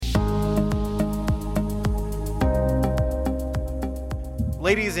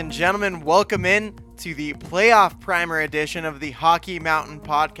Ladies and gentlemen, welcome in to the playoff primer edition of the Hockey Mountain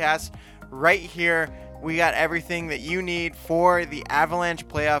podcast. Right here, we got everything that you need for the Avalanche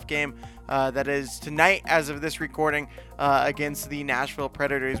playoff game that is tonight as of this recording against the Nashville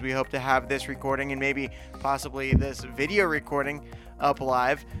Predators. We hope to have this recording and maybe possibly this video recording up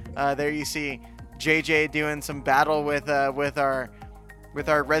live. There you see JJ doing some battle with our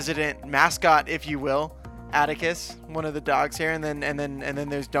resident mascot, if you will, Atticus, one of the dogs here, and then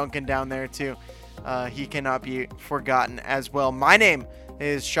there's Duncan down there too. He cannot be forgotten as well. My name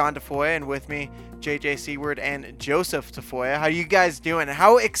is Sean Tafoya, and with me, JJ Seward and Joseph Tafoya. How you guys doing?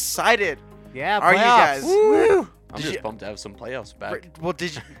 How excited are you guys? Woo! I'm just pumped to have some playoffs back. Well,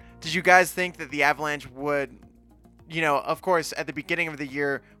 did you guys think that the Avalanche would, of course, at the beginning of the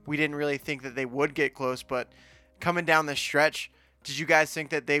year, we didn't really think that they would get close, but coming down the stretch, did you guys think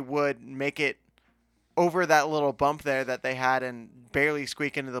that they would make it over that little bump there that they had and barely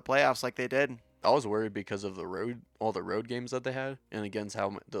squeak into the playoffs like they did? I was worried because of all the road games that they had, and against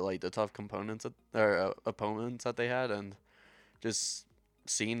how the tough opponents that they had, and just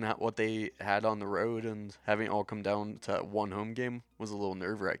seeing what they had on the road and having it all come down to one home game was a little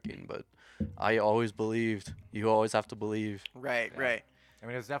nerve-wracking. But I always believed. You always have to believe. Right. I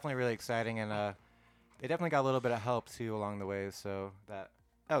mean, it was definitely really exciting, and they definitely got a little bit of help too along the way, so that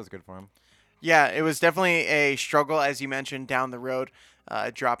was good for them. Yeah, it was definitely a struggle, as you mentioned, down the road,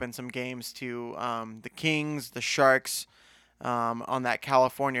 dropping some games to the Kings, the Sharks, on that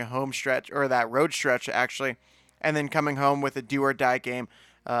California home stretch, or that road stretch, actually, and then coming home with a do-or-die game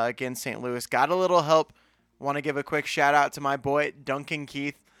against St. Louis. Got a little help. Want to give a quick shout-out to my boy, Duncan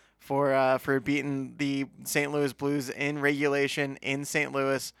Keith, for beating the St. Louis Blues in regulation in St.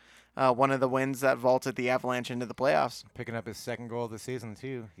 Louis. One of the wins that vaulted the Avalanche into the playoffs. Picking up his second goal of the season,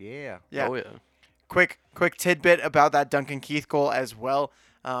 too. Yeah. Oh, yeah. Quick tidbit about that Duncan Keith goal as well.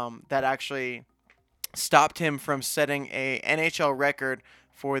 That actually stopped him from setting a NHL record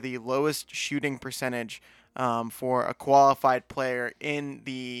for the lowest shooting percentage for a qualified player in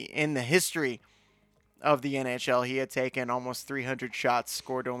the history of the NHL. He had taken almost 300 shots,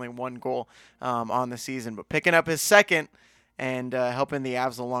 scored only one goal on the season, but picking up his second and helping the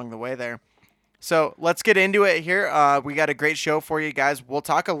Avs along the way there. So let's get into it here. We got a great show for you guys. We'll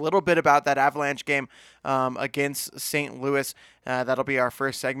talk a little bit about that Avalanche game against St. Louis. That'll be our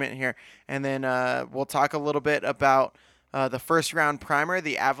first segment here. And then we'll talk a little bit about the first round primer,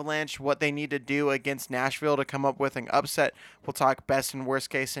 the Avalanche, what they need to do against Nashville to come up with an upset. We'll talk best and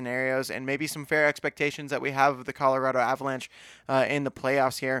worst case scenarios and maybe some fair expectations that we have of the Colorado Avalanche in the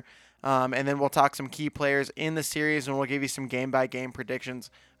playoffs here. And then we'll talk some key players in the series, and we'll give you some game-by-game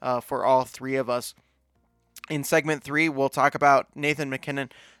predictions for all three of us. In segment 3, we'll talk about Nathan MacKinnon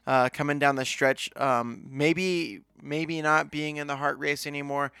coming down the stretch, maybe not being in the Hart race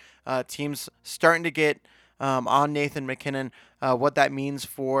anymore. Teams starting to get on Nathan MacKinnon, what that means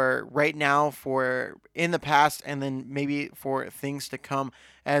for right now, for in the past, and then maybe for things to come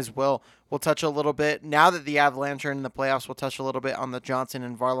as well. We'll touch a little bit, now that the Avalanche are in the playoffs, we'll touch a little bit on the Johnson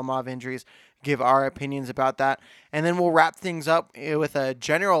and Varlamov injuries, give our opinions about that, and then we'll wrap things up with a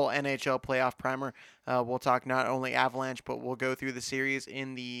general NHL playoff primer. We'll talk not only Avalanche, but we'll go through the series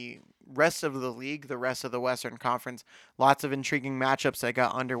in the rest of the league, the rest of the Western Conference. Lots of intriguing matchups that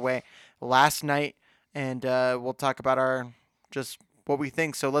got underway last night, and we'll talk about just what we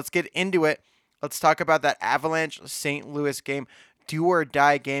think. So let's get into it. Let's talk about that Avalanche-St. Louis game.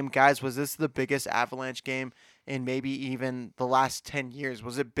 Do-or-die game. Guys, was this the biggest Avalanche game in maybe even the last 10 years?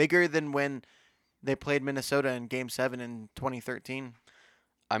 Was it bigger than when they played Minnesota in Game 7 in 2013?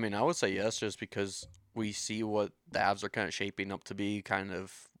 I mean, I would say yes, just because we see what the Avs are kind of shaping up to be, kind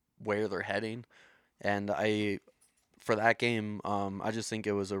of where they're heading. And for that game, I just think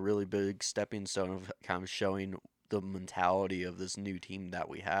it was a really big stepping stone of kind of showing the mentality of this new team that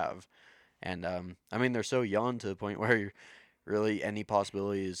we have. And, I mean, they're so young to the point where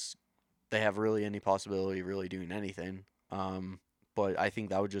they have really any possibility of really doing anything. But I think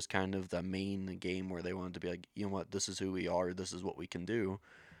that was just kind of the main game where they wanted to be like, you know what, this is who we are, this is what we can do,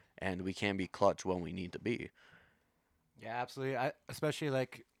 and we can be clutch when we need to be. Yeah, absolutely. Especially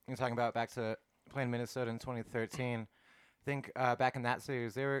like you're talking about back to playing Minnesota in 2013. I think back in that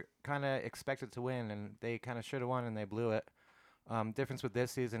series, they were kind of expected to win, and they kind of should have won, and they blew it. Difference with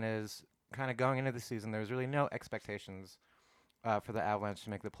this season is kind of going into the season, there was really no expectations for the Avalanche to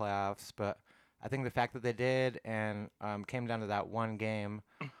make the playoffs, but I think the fact that they did and came down to that one game,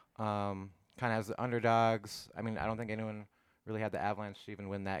 kind of as the underdogs. I mean, I don't think anyone really had the Avalanche to even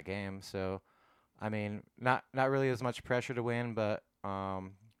win that game. So, I mean, not really as much pressure to win, but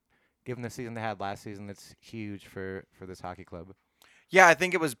given the season they had last season, it's huge for this hockey club. Yeah, I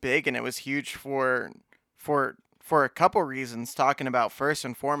think it was big and it was huge for a couple reasons. Talking about first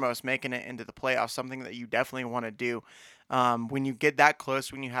and foremost making it into the playoffs, something that you definitely want to do. When you get that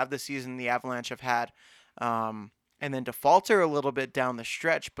close, when you have the season the Avalanche have had, and then to falter a little bit down the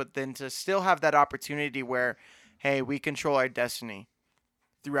stretch, but then to still have that opportunity where, hey, we control our destiny.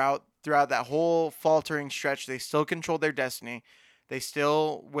 Throughout that whole faltering stretch, they still controlled their destiny. They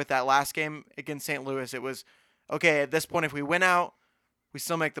still, with that last game against St. Louis, it was okay. At this point, if we win out, we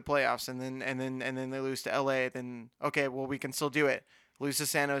still make the playoffs, and then they lose to LA. Then okay, well we can still do it. Lose to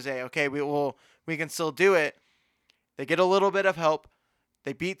San Jose, okay, we can still do it. They get a little bit of help.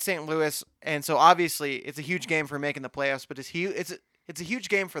 They beat St. Louis, and so obviously it's a huge game for making the playoffs. But it's a huge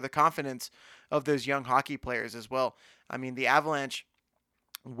game for the confidence of those young hockey players as well. I mean, the Avalanche,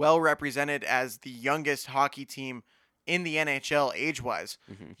 well represented as the youngest hockey team in the NHL age-wise.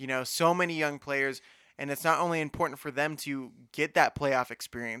 So many young players, and it's not only important for them to get that playoff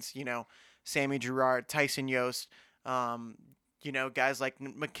experience, Sammy Girard, Tyson Yost, guys like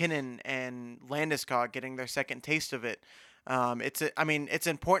McKinnon and Landeskog getting their second taste of it. It's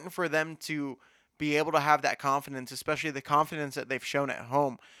important for them to be able to have that confidence, especially the confidence that they've shown at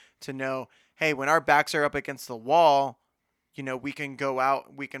home, to know, hey, when our backs are up against the wall, we can go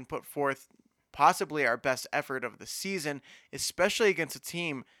out, we can put forth possibly our best effort of the season, especially against a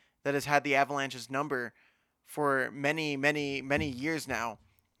team that has had the Avalanche's number for many, many, many years now,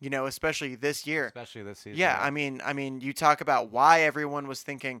 especially this year. Especially this season. Yeah, I mean, you talk about why everyone was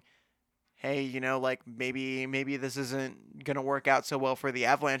thinking, hey, maybe this isn't going to work out so well for the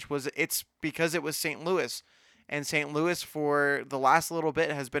Avalanche, it's because it was St. Louis. And St. Louis for the last little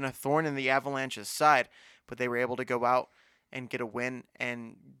bit has been a thorn in the Avalanche's side, but they were able to go out and get a win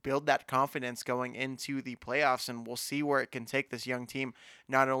and build that confidence going into the playoffs. And we'll see where it can take this young team,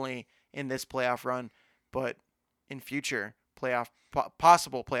 not only in this playoff run, but in future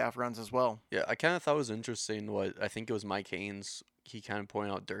possible playoff runs as well. Yeah, I kind of thought it was interesting what I think it was Mike Haynes, he kind of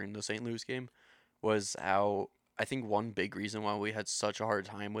pointed out during the St. Louis game, was how I think one big reason why we had such a hard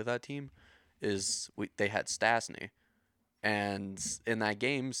time with that team is they had Stastny. And in that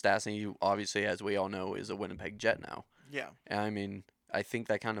game, Stastny, obviously, as we all know, is a Winnipeg Jet now. Yeah. And I think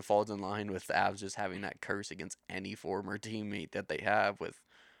that kind of falls in line with the Avs just having that curse against any former teammate that they have with,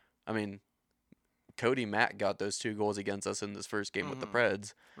 Cody Mack got those 2 goals against us in this first game with the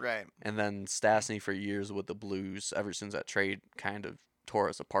Preds. Right. And then Stastny for years with the Blues, ever since that trade kind of tore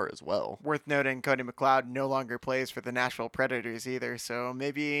us apart as well. Worth noting, Cody McLeod no longer plays for the Nashville Predators either, so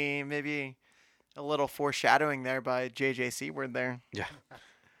maybe a little foreshadowing there by JJ Seward there. Yeah.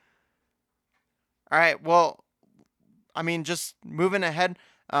 All right, well, just moving ahead,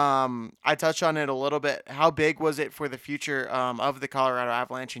 I touched on it a little bit. How big was it for the future of the Colorado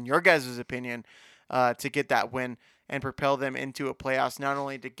Avalanche, in your guys' opinion, to get that win and propel them into a playoffs, not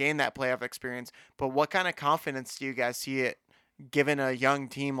only to gain that playoff experience, but what kind of confidence do you guys see it given a young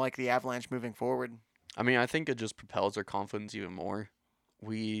team like the Avalanche moving forward? I think it just propels their confidence even more.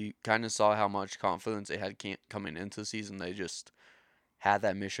 We kind of saw how much confidence they had coming into the season. They just had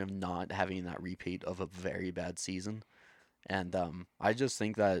that mission of not having that repeat of a very bad season. And I just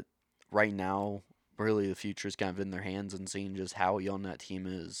think that right now, really the future is kind of in their hands, and seeing just how young that team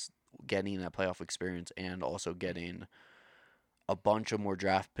is, getting that playoff experience and also getting a bunch of more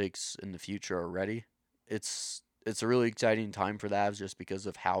draft picks in the future already. It's a really exciting time for the Avs just because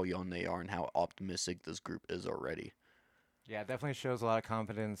of how young they are and how optimistic this group is already. Yeah, it definitely shows a lot of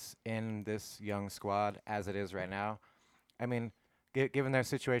confidence in this young squad as it is right now. Given their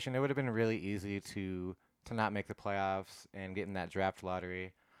situation, it would have been really easy to not make the playoffs and get in that draft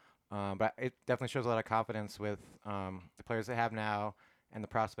lottery. But it definitely shows a lot of confidence with the players they have now and the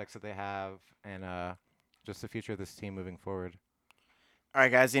prospects that they have, and just the future of this team moving forward. All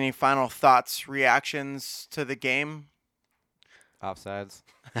right, guys, any final thoughts, reactions to the game? Offsides.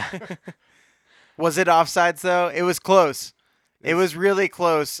 Was it offsides, though? It was close. It was really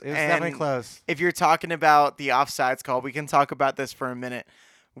close. It was definitely close. If you're talking about the offsides call, we can talk about this for a minute.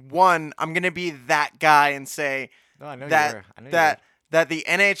 One, I'm going to be that guy and say that the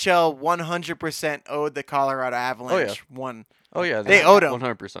NHL 100% owed the Colorado Avalanche one. Oh, yeah. They owed him.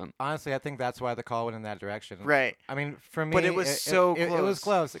 100%. Honestly, I think that's why the call went in that direction. Right. For me, but it was close. It was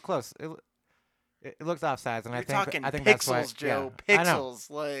close. It looked offsides, and You're I talking think pixels, that's why, Joe. Yeah,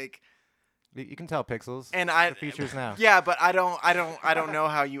 Pixels, like. You can tell pixels. And the features now. Yeah, but I don't know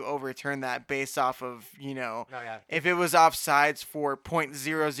how you overturn that based off of if it was offsides for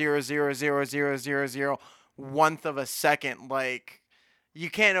 0.0000000 of a second, like you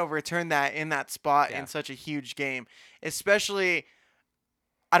can't overturn that in that spot in such a huge game, especially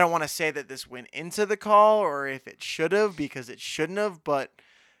I don't want to say that this went into the call or if it should have, because it shouldn't have, but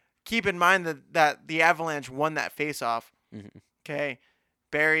keep in mind that the Avalanche won that faceoff. Mm-hmm. Okay.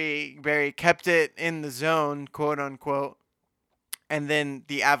 Barry kept it in the zone, quote unquote, and then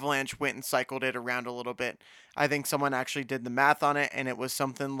the Avalanche went and cycled it around a little bit. I think someone actually did the math on it, and it was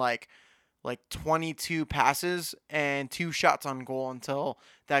something like 22 passes and 2 shots on goal until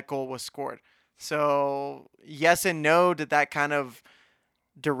that goal was scored. So yes and no. Did that kind of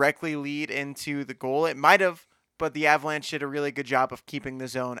directly lead into the goal? It might have, but the Avalanche did a really good job of keeping the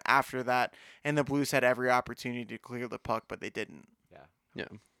zone after that, and the Blues had every opportunity to clear the puck, but they didn't. Yeah.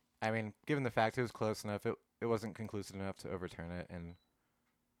 I mean, given the fact it was close enough, it wasn't conclusive enough to overturn it, and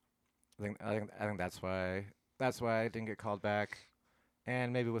I think that's why I didn't get called back,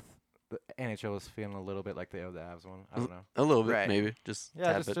 and maybe with the NHL was feeling a little bit like they owed the Avs one. I don't know. A little bit, Right. maybe. Just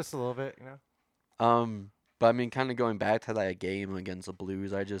Yeah, tad bit. just a little bit, you know. But I mean, kind of going back to that game against the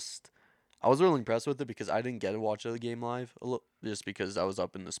Blues, I was really impressed with it because I didn't get to watch the game live just because I was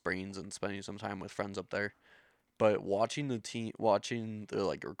up in the Springs and spending some time with friends up there. But watching the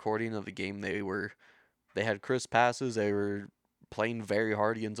like recording of the game, they had crisp passes. They were playing very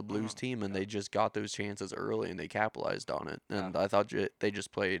hard against a Blues team, and they just got those chances early and they capitalized on it. And I thought they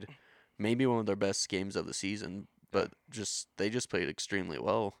just played maybe one of their best games of the season, but they just played extremely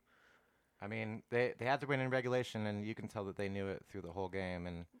well. I mean, they had to win in regulation, and you can tell that they knew it through the whole game,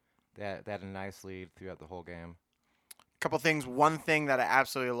 and they had a nice lead throughout the whole game. Couple things. One thing that I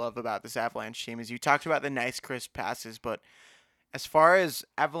absolutely love about this Avalanche team is you talked about the nice crisp passes, but as far as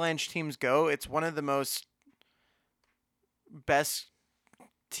Avalanche teams go, it's one of the most best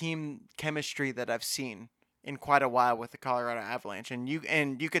team chemistry that I've seen in quite a while with the Colorado Avalanche, and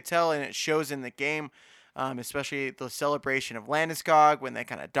you could tell, and it shows in the game, especially the celebration of Landeskog when they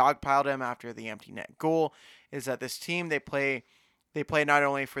kind of dogpiled him after the empty net goal. Is that this team they play not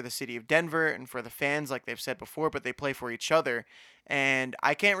only for the city of Denver and for the fans, like they've said before, but they play for each other. And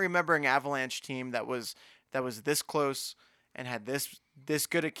I can't remember an Avalanche team that was this close and had this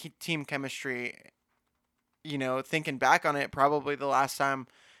good a team chemistry. You know, thinking back on it, probably the last time,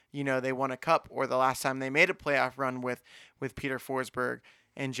 you know, they won a cup, or the last time they made a playoff run with Peter Forsberg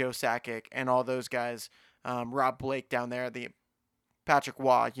and Joe Sakic and all those guys, Rob Blake down there, the Patrick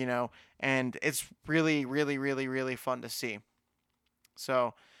Waugh, you know, and it's really, really, really, really fun to see.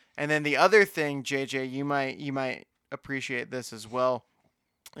 So, and then the other thing, JJ, you might appreciate this as well,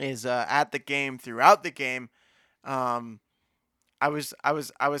 is at the game, throughout the game, I was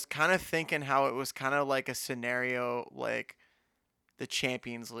kind of thinking how it was kind of like a scenario like the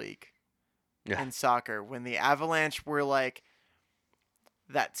Champions League in soccer, when the Avalanche were like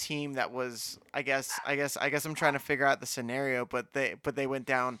that team that was, I guess I'm trying to figure out the scenario, but they went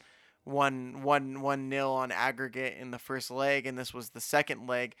down 1-0 on aggregate in the first leg, and this was the second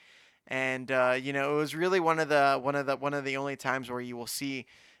leg, and you know, it was really one of the only times where you will see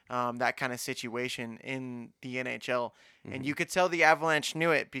that kind of situation in the NHL. And you could tell the Avalanche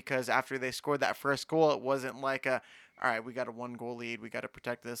knew it, because after they scored that first goal, it wasn't like all right, we got a 1-goal lead, we got to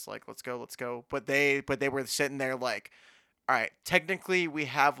protect this, like let's go. But they were sitting there like, all right, technically we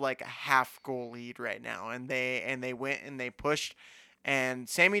have like a half-goal lead right now, and they went and they pushed. And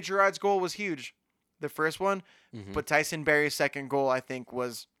Sammy Girard's goal was huge, the first one, but Tyson Barrie's second goal, I think,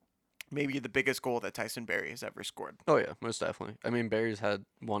 was maybe the biggest goal that Tyson Barrie has ever scored. Oh yeah, most definitely. I mean, Barry's had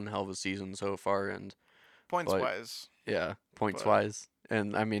one hell of a season so far, and points-wise. Yeah, points-wise.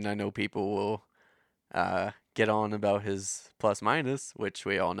 And I mean, I know people will get on about his plus-minus, which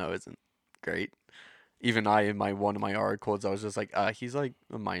we all know isn't great. Even in one of my articles, I was just like, he's like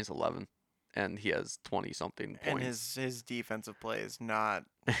a minus 11. And he has 20-something points. And his defensive play is not.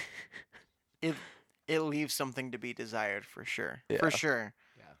 it leaves something to be desired for sure. Yeah. For sure.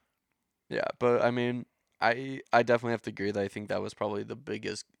 Yeah, but I mean, I definitely have to agree that I think that was probably the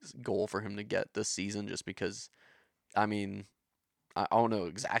biggest goal for him to get this season, just because, I mean, I don't know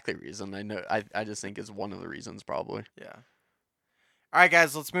exactly reason. I just think it's one of the reasons probably. Yeah. All right,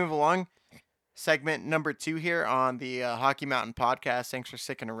 guys, let's move along. Segment number 2 here on the Hockey Mountain podcast. Thanks for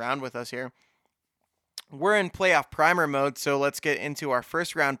sticking around with us here. We're in playoff primer mode, so let's get into our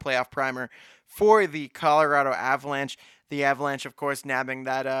first round playoff primer for the Colorado Avalanche. The Avalanche, of course, nabbing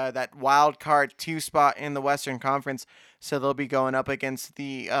that wild card 2 spot in the Western Conference, so they'll be going up against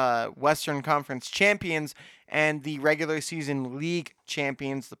the Western Conference champions and the regular season league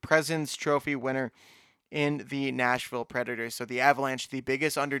champions, the President's Trophy winner in the Nashville Predators. So the Avalanche, the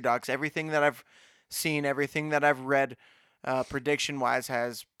biggest underdogs. Everything that I've seen, everything that I've read, prediction-wise,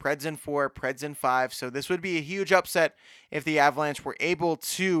 has Preds in 4, Preds in 5. So this would be a huge upset if the Avalanche were able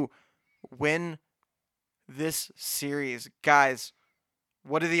to win this series. Guys,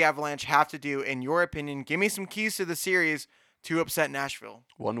 what do the Avalanche have to do, in your opinion? Give me some keys to the series to upset Nashville.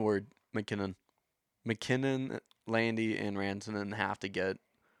 One word: McKinnon. McKinnon, Landy, and Rantanen have to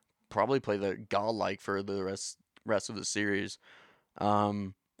probably play the godlike for the rest of the series.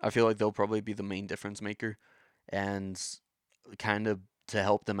 I feel like they'll probably be the main difference maker, and kind of to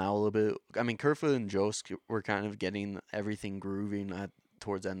help them out a little bit. I mean, Kerfoot and Jost were kind of getting everything grooving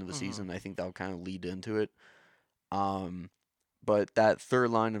towards the end of the season. I think that'll kind of lead into it. But that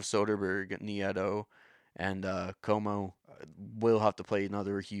third line of Soderberg, Nieto, and Como will have to play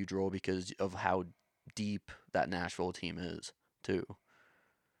another huge role because of how deep that Nashville team is too.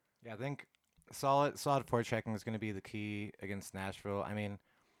 Yeah, I think solid forechecking is going to be the key against Nashville. I mean,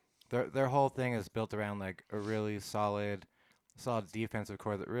 their whole thing is built around like a really solid defensive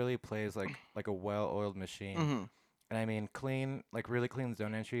core that really plays like a well-oiled machine. Mm-hmm. And I mean, really clean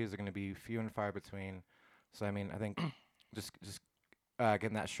zone entries are going to be few and far between. So I mean, I think just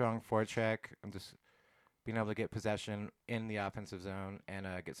getting that strong forecheck and just being able to get possession in the offensive zone and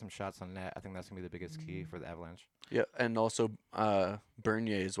get some shots on net, I think that's going to be the biggest key for the Avalanche. Yeah, and also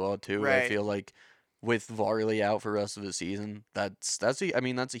Bernier as well too. Right. I feel like with Varley out for the rest of the season, that's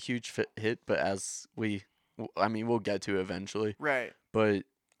a huge hit. But we'll get to it eventually. Right. But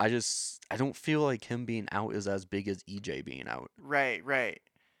I don't feel like him being out is as big as EJ being out. Right.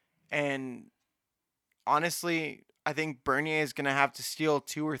 And honestly, I think Bernier is going to have to steal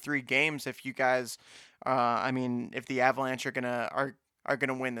 2 or 3 games if you guys, if the Avalanche are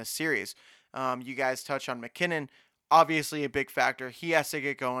gonna win this series. You guys touch on McKinnon, obviously a big factor. He has to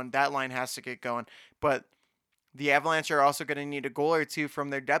get going. That line has to get going. But the Avalanche are also going to need a goal or two from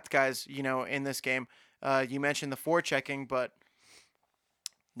their depth guys, in this game. You mentioned the forechecking, but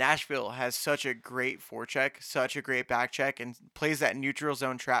Nashville has such a great forecheck, such a great back check, and plays that neutral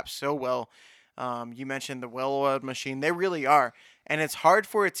zone trap so well. You mentioned the well-oiled machine. They really are. And it's hard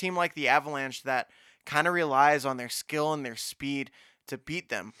for a team like the Avalanche that kind of relies on their skill and their speed to beat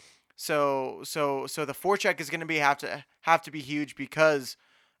them. So the forecheck is going to have to be huge because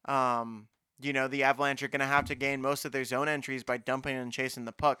the Avalanche are going to have to gain most of their zone entries by dumping and chasing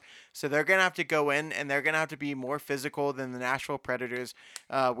the puck. So they're going to have to go in, and they're going to have to be more physical than the Nashville Predators,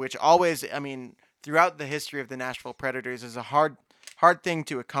 which always, throughout the history of the Nashville Predators, is a hard thing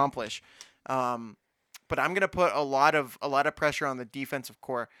to accomplish. But I'm going to put a lot of pressure on the defensive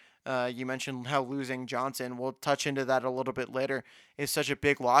core. You mentioned how losing Johnson, we'll touch into that a little bit later, is such a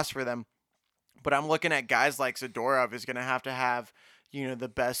big loss for them. But I'm looking at guys like Zadorov is going to have,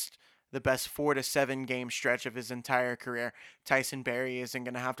 the best 4 to 7 game stretch of his entire career. Tyson Barrie isn't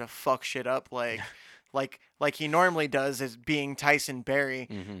going to have to fuck shit up like he normally does as being Tyson Barrie.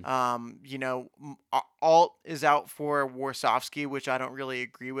 Mm-hmm. Alt is out for Warsofsky, which I don't really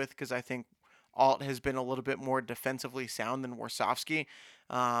agree with because I think Alt has been a little bit more defensively sound than Warsofsky.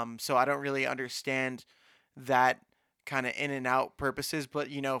 So I don't really understand that kind of in and out purposes. But,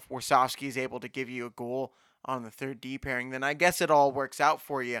 if Warsofsky is able to give you a goal on the third D pairing, then I guess it all works out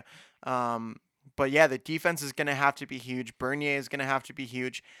for you. But yeah, the defense is going to have to be huge. Bernier is going to have to be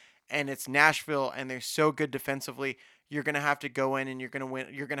huge. And it's Nashville, and they're so good defensively. You're going to have to go in, and you're going to win.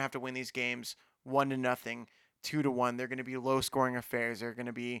 You're going to have to win these games 1-0, 2-1. They're going to be low-scoring affairs. They're going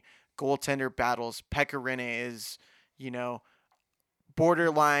to be goaltender battles. Pekka Rinne is,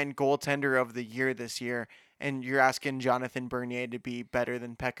 borderline goaltender of the year this year, and you're asking Jonathan Bernier to be better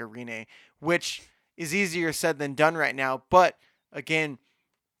than Pekka Rinne, which is easier said than done right now. But again,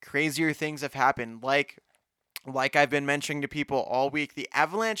 crazier things have happened. Like I've been mentioning to people all week, the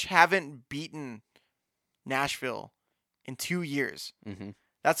Avalanche haven't beaten Nashville in 2 years. Mm-hmm.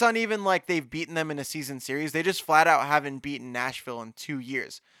 That's not even like they've beaten them in a season series. They just flat out haven't beaten Nashville in 2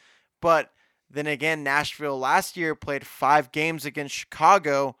 years. But then again, Nashville last year played 5 games against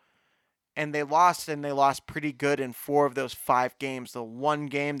Chicago, and they lost pretty good in 4 of those 5 games. The one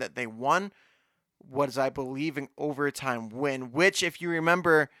game that they won was, I believe, an overtime win, which, if you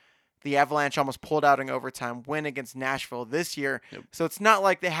remember, the Avalanche almost pulled out an overtime win against Nashville this year. Yep. So it's not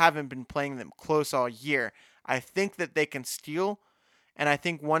like they haven't been playing them close all year. I think that they can steal, and I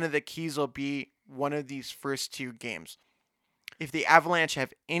think one of the keys will be one of these first 2 games. If the Avalanche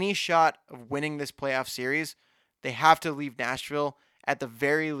have any shot of winning this playoff series, they have to leave Nashville at the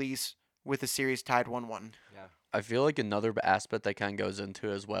very least with the series tied 1-1. Yeah. I feel like another aspect that kind of goes into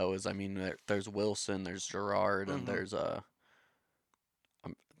it as well is, there's Wilson, there's Gerard, and there's the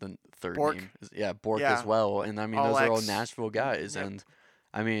third Bork. name. Bork Yeah. as well. And those are all Alex. Nashville guys. Yep.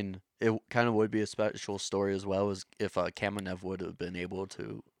 And it kind of would be a special story as well as if Kamenev would have been able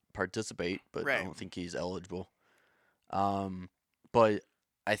to participate, but I Right. don't think he's eligible. But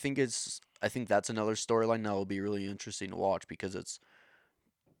I think that's another storyline that will be really interesting to watch because it's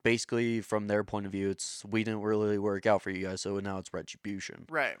basically from their point of view, it's we didn't really work out for you guys, so now it's retribution.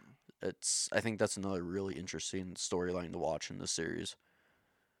 Right. I think that's another really interesting storyline to watch in this series.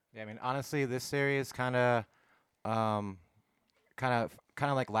 Yeah, I mean, honestly, this series um, kind of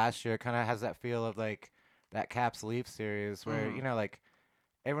like last year, kind of has that feel of like that Caps Leafs series where Mhm. like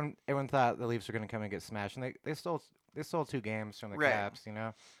everyone thought the Leafs were gonna come and get smashed, and they stole 2 games from the Right. Caps,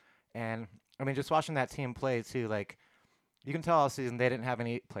 and I mean, just watching that team play too, like you can tell all season they didn't have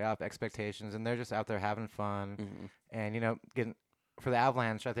any playoff expectations, and they're just out there having fun, Hmm. and getting for the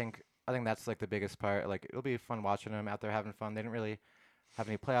Avalanche, I think that's like the biggest part. Like it'll be fun watching them out there having fun. They didn't really have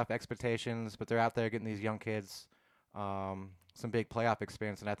any playoff expectations, but they're out there getting these young kids some big playoff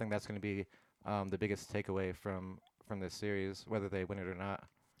experience, and I think that's going to be the biggest takeaway from this series, whether they win it or not.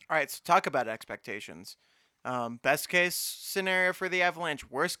 All right, so talk about expectations. Best case scenario for the Avalanche,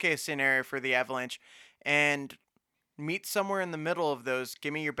 worst case scenario for the Avalanche, and meet somewhere in the middle of those.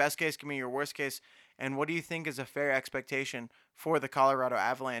 Give me your best case, give me your worst case, and what do you think is a fair expectation for the Colorado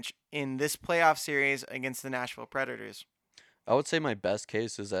Avalanche in this playoff series against the Nashville Predators? I would say my best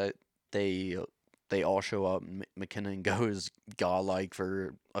case is that they all show up. McKinnon goes godlike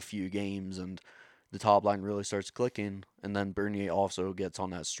for a few games, and the top line really starts clicking. And then Bernier also gets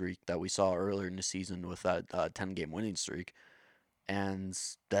on that streak that we saw earlier in the season with that 10-game winning streak. And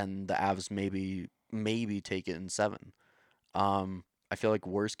then the Avs maybe take it in 7. I feel like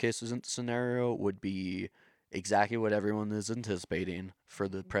worst case scenario would be exactly what everyone is anticipating for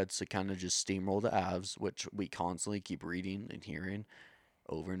the Preds to kind of just steamroll the Avs, which we constantly keep reading and hearing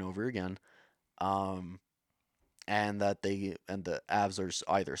over and over again. Um, and that the Avs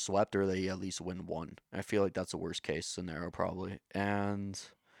are either swept or they at least win one. I feel like that's the worst case scenario probably. And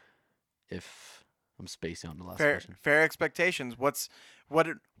if I'm spacing on the last question. Fair expectations. What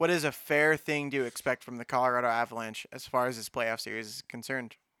is a fair thing to expect from the Colorado Avalanche as far as this playoff series is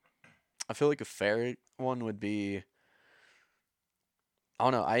concerned? I feel like a fair one would be. I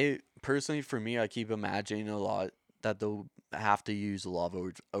don't know. I personally, for me, I keep imagining a lot that they'll have to use a lot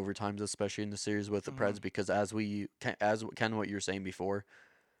of overtimes, especially in the series with the Preds, because as Ken, what you were saying before,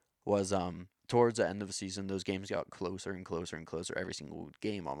 was towards the end of the season, those games got closer and closer and closer every single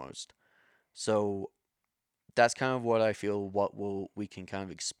game almost. So that's kind of what I feel. We can kind of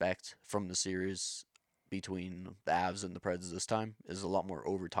expect from the series between the Avs and the Preds this time is a lot more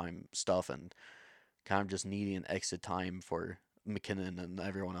overtime stuff and kind of just needing an extra time for McKinnon and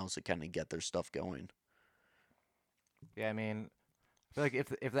everyone else to kind of get their stuff going. Yeah, I mean, I feel like if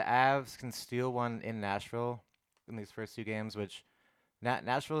the Avs can steal one in Nashville in these first 2 games, which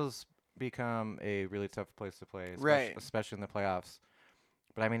Nashville's become a really tough place to play, Right. especially in the playoffs.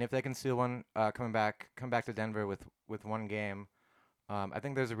 But I mean, if they can steal one, come back to Denver with 1 game, I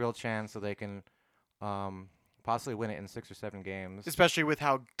think there's a real chance that they can possibly win it in 6 or 7 games. Especially with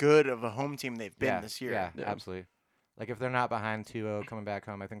how good of a home team they've been this year. Yeah, Yeah. absolutely. Like if they're not behind 2-0 coming back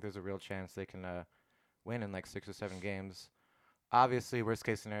home, I think there's a real chance they can win in like 6 or 7 games. Obviously, worst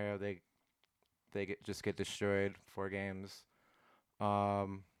case scenario, they just get destroyed 4 games. What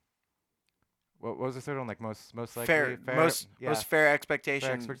was the third one? Like most likely Fair, most fair fair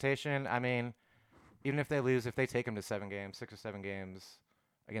expectation. expectation. I mean, even if they lose, if they take them to 7 games, 6 or 7 games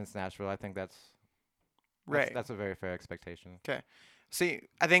against Nashville, I think that's Right. That's a very fair expectation. See,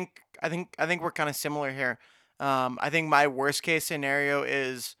 I think we're kind of similar here. I think my worst case scenario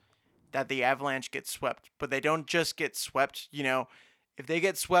is that the Avalanche get swept, but they don't just get swept. If they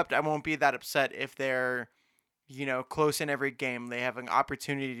get swept, I won't be that upset. If they're, close in every game, they have an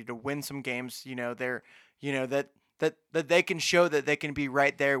opportunity to win some games. They're, that they can show that they can be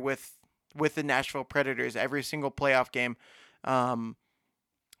right there with the Nashville Predators every single playoff game,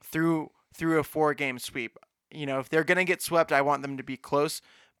 through a 4-game sweep. If they're gonna get swept, I want them to be close.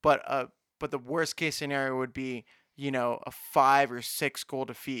 But the worst case scenario would be, a 5 or 6 goal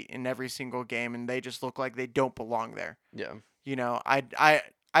defeat in every single game, and they just look like they don't belong there. Yeah.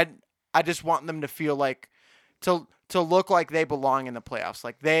 I just want them to feel like to look like they belong in the playoffs.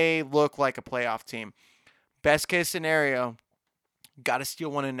 Like they look like a playoff team. Best case scenario, got to steal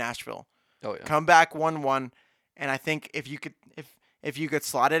one in Nashville. Oh yeah. Come back 1-1, and I think if you could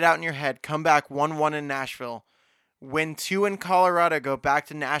slot it out in your head, come back 1-1 in Nashville, win 2 in Colorado, go back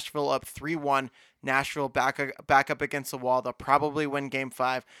to Nashville up 3-1. Nashville back up against the wall. They'll probably win Game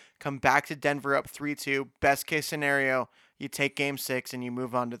 5. Come back to Denver up 3-2. Best case scenario, you take Game 6 and you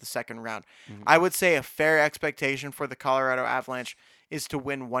move on to the second round. Mhm. I would say a fair expectation for the Colorado Avalanche is to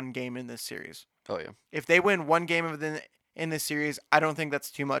win 1 game in this series. Oh yeah. If they win 1 game in this series, I don't think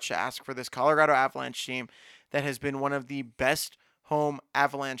that's too much to ask for this Colorado Avalanche team that has been one of the best home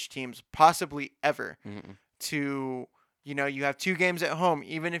Avalanche teams possibly ever Mhm. to You know, you have 2 games at home.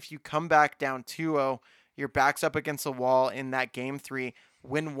 Even if you come back down 2-0, your back's up against the wall in that game 3,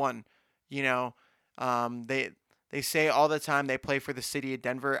 win one. You know, they say all the time they play for the city of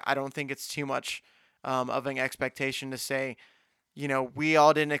Denver. I don't think it's too much of an expectation to say, you know, we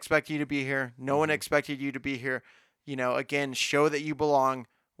all didn't expect you to be here. No one expected you to be here. You know, again, show that you belong,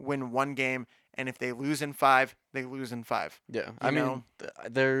 win one game, and if they lose in 5, they lose in 5. Yeah, I mean,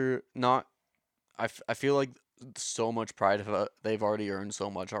 they're not. I feel like so much pride of they've already earned so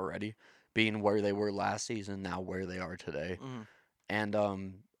much already, being where they were last season, now where they are today, Mhm. and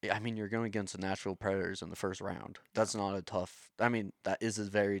I mean you're going against the Nashville Predators in the first round. That's not a tough. I mean that is a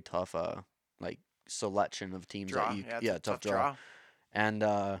very tough like selection of teams Draw. that you Yeah, it's a tough tough draw, draw. and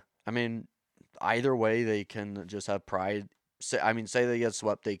I mean either way they can just have pride. Say they get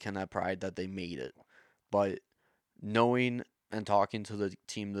swept, they can have pride that they made it, but knowing and talking to the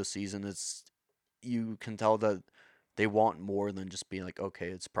team this season, you can tell that they want more than just being like, okay,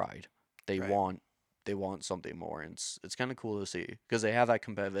 it's pride. They Right. want they want something more, and it's kind of cool to see because they have that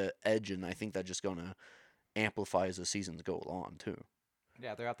competitive edge, and I think that just gonna amplify as the seasons go along too.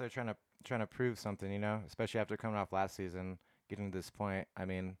 Yeah, they're out there trying to prove something, you know, especially after coming off last season, getting to this point. I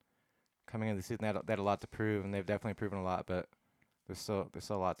mean, coming into the season, they had a lot to prove, and they've definitely proven a lot, but there's still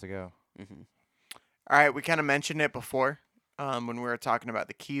a lot to go. Hmm. All right, we kind of mentioned it before when we were talking about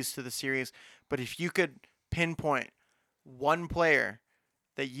the keys to the series, but if you could pinpoint one player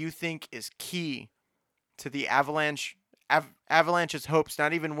that you think is key to the Avalanche's hopes,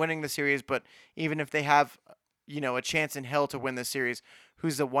 not even winning the series, but even if they have, you know, a chance in hell to win the series,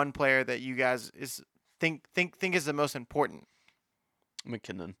 who's the one player that you guys think is the most important?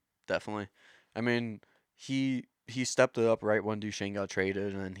 McKinnon, definitely. I mean, he stepped it up right when Duchesne got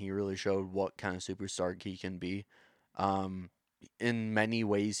traded, and he really showed what kind of superstar he can be. Um, in many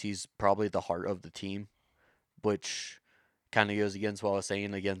ways, he's probably the heart of the team, which kind of goes against what I was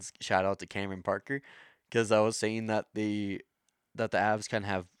saying. Against shout out to Cameron Parker, because I was saying that the Avs can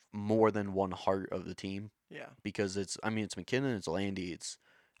have more than one heart of the team Yeah. because it's McKinnon, it's Landy, it's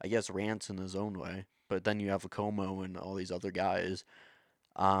I guess Rance in his own way, but then you have Como and all these other guys.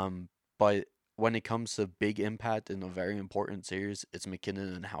 Um, but when it comes to big impact in a very important series, it's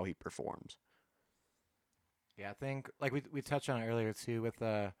McKinnon and how he performs. Yeah, I think like we touched on it earlier too with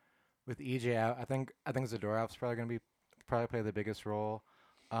EJ out. I think Zadorov's probably gonna be probably play the biggest role,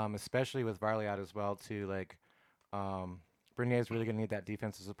 especially with Varley out as well too. Like, Bernier's really gonna need that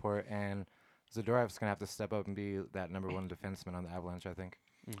defensive support, and Zadorov's gonna have to step up and be that number one defenseman on the Avalanche. I think.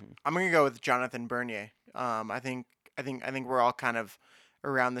 Hmm. I'm gonna go with Jonathan Bernier. I think we're all kind of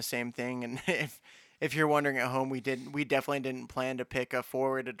around the same thing. And if you're wondering at home, we definitely didn't plan to pick a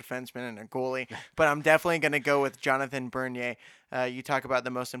forward, a defenseman, and a goalie. But I'm definitely gonna go with Jonathan Bernier. You talk about the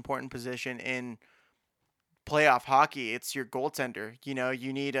most important position in playoff hockey. It's your goaltender. You know,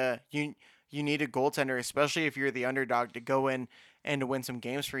 you need a goaltender, especially if you're the underdog, to go in and to win some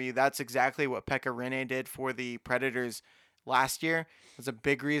games for you. That's exactly what Pekka Rinne did for the Predators last year. It's a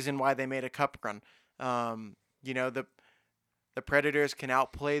big reason why they made a cup run. You know, the Predators can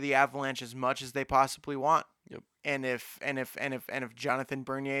outplay the Avalanche as much as they possibly want. Yep. And if Jonathan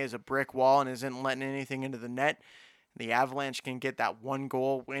Bernier is a brick wall and isn't letting anything into the net, the Avalanche can get that one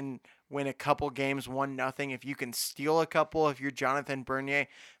goal, win a couple games 1-0. If you can steal a couple, if you're Jonathan Bernier,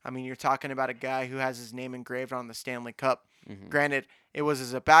 I mean, you're talking about a guy who has his name engraved on the Stanley Cup. Hmm. Granted, it was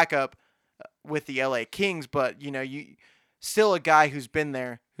as a backup with the LA Kings, but you know, you still a guy who's been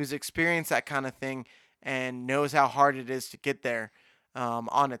there, who's experienced that kind of thing, and knows how hard it is to get there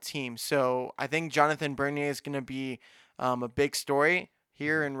on a team. So I think Jonathan Bernier is going to be a big story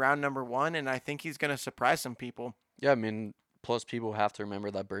here in round number 1, and I think he's going to surprise some people. Yeah, I mean, plus people have to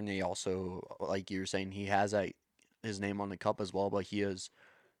remember that Bernier also, like you were saying, he has his name on the cup as well, but he has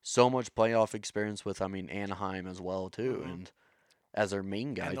so much playoff experience with, Anaheim as well too, Mhm. and as their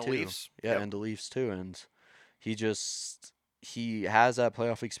main guy And the too. Leafs. Yeah, Yep. and the Leafs too, and he has that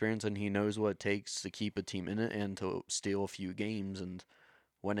playoff experience and he knows what it takes to keep a team in it and to steal a few games. And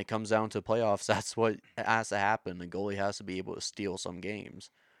when it comes down to playoffs, that's what has to happen. The goalie has to be able to steal some games.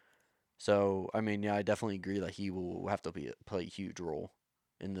 So, yeah, I definitely agree that he will have to play a huge role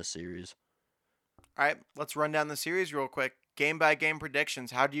in this series. All right, let's run down the series real quick. Game by game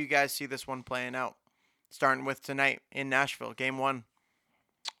predictions. How do you guys see this one playing out? Starting with tonight in Nashville, game 1.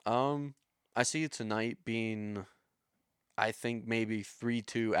 I see tonight being, I think maybe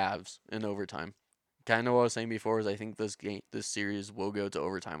 3-2 Avs in overtime. Kind of what I was saying before is I think this series will go to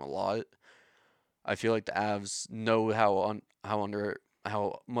overtime a lot. I feel like the Avs know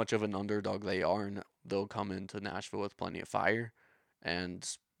how much of an underdog they are, and they'll come into Nashville with plenty of fire,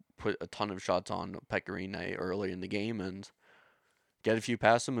 and put a ton of shots on Pecorine early in the game and get a few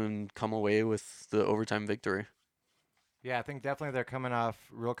past him and come away with the overtime victory. Yeah, I think definitely they're coming off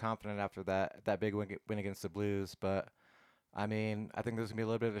real confident after that big win against the Blues. But I mean, I think there's gonna be a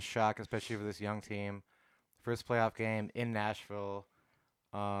little bit of a shock, especially for this young team. First playoff game in Nashville.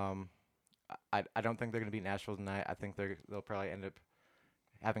 Um, I don't think they're gonna beat Nashville tonight. I think they'll probably end up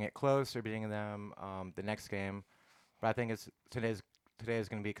having it close or beating them the next game. But I think today is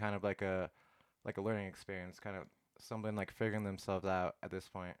gonna be kind of like a learning experience, kind of something like figuring themselves out at this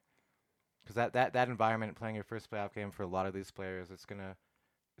point. Because that environment, playing your first playoff game for a lot of these players, it's gonna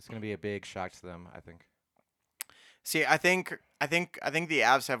be a big shock to them, I think. See, I think the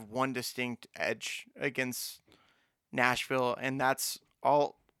Avs have one distinct edge against Nashville, and that's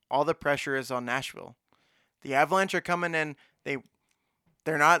all the pressure is on Nashville. The Avalanche are coming in,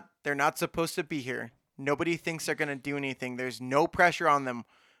 they're not supposed to be here. Nobody thinks they're going to do anything. There's no pressure on them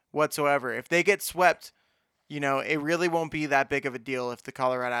whatsoever. If they get swept, it really won't be that big of a deal if the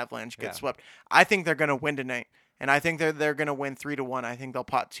Colorado Avalanche get swept. I think they're going to win tonight, and I think they're going to win 3-1. I think they'll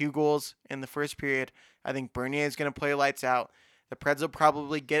pot 2 goals in the first period. I think Bernier is going to play lights out. The Preds will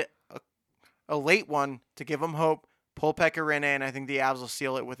probably get a late one to give them hope, pull Pecorine, and I think the Avs will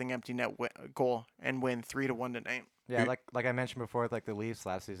seal it with an empty net goal and win 3-1 tonight. Yeah, like I mentioned before, with, like the Leafs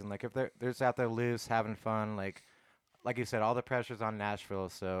last season. Like if they're just out there loose, having fun, like you said, all the pressure's on Nashville.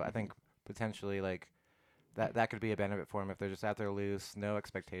 So I think potentially like that could be a benefit for them if they're just out there loose, no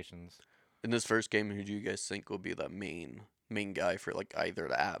expectations. In this first game, who do you guys think will be the main guy for like either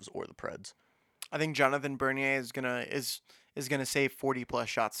the Avs or the Preds? I think Jonathan Bernier is gonna save 40+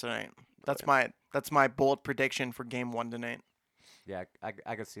 shots tonight. That's my bold prediction for Game 1 tonight. Yeah,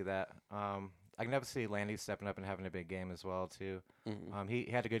 I could see that. I can never see Landy stepping up and having a big game as well too. Mm-hmm. He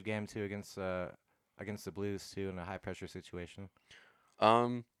had a good game too against the Blues too in a high pressure situation.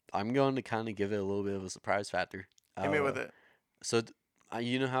 I'm going to kind of give it a little bit of a surprise factor. Hit me with it. So,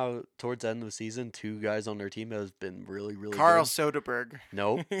 you know how towards the end of the season, 2 guys on their team have been really, really Carl good? Soderberg.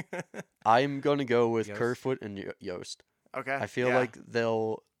 No. I'm going to go with Yost. Kerfoot and Yost. Okay. I feel like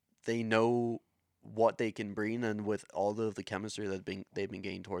they know what they can bring, and with all of the chemistry they've been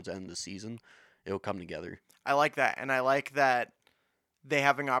getting towards the end of the season, it'll come together. I like that, and I like that they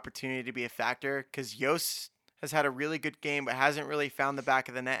have an opportunity to be a factor because Yost has had a really good game, but hasn't really found the back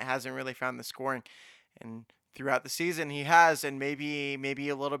of the net, hasn't really found the scoring, and throughout the season he has, and maybe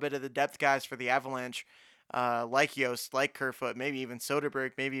a little bit of the depth guys for the Avalanche, like Yost, like Kerfoot, maybe even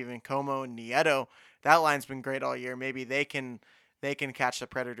Soderberg, maybe even Como and Nieto. That line's been great all year. Maybe they can catch the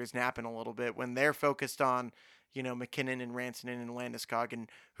Predators napping a little bit when they're focused on, McKinnon and Rantanen and Landeskog. And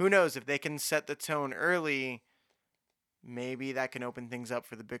who knows, if they can set the tone early, maybe that can open things up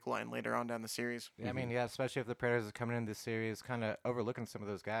for the big line later on down the series. Yeah, I mean, especially if the Predators are coming in this series, kind of overlooking some of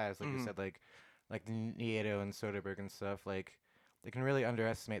those guys, like you said, like Nieto and Soderberg and stuff. Like they can really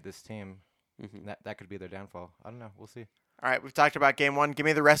underestimate this team. Mm-hmm. That could be their downfall. I don't know. We'll see. All right, we've talked about Game 1. Give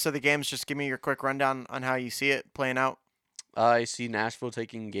me the rest of the games. Just give me your quick rundown on how you see it playing out. I see Nashville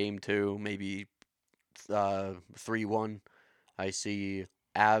taking Game 2, maybe 3-1. I see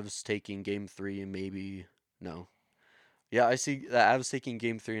Avs taking Game 3 and maybe no. Yeah, I see the Avs taking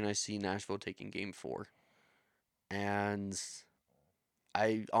Game 3 and I see Nashville taking Game 4. And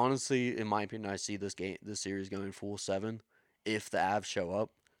I honestly, in my opinion, I see this series going full 7 if the Avs show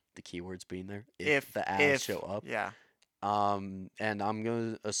up. The keywords being there. If the Avs show up. Yeah. And I'm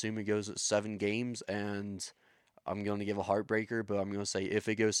going to assume it goes 7 games, and I'm going to give a heartbreaker, but I'm going to say if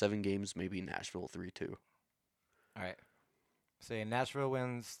it goes 7 games, maybe Nashville 3-2. All right. Say Nashville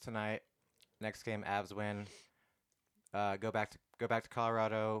wins tonight. Next game, Avs win. Go back to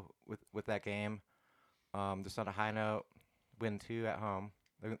Colorado with that game. Just on a high note, win 2 at home.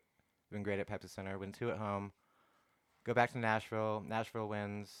 They've been great at Pepsi Center. Win 2 at home. Go back to Nashville. Nashville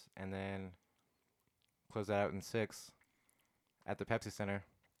wins, and then close that out in 6 at the Pepsi Center.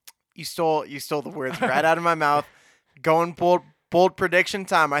 You stole the words right out of my mouth. Going bold prediction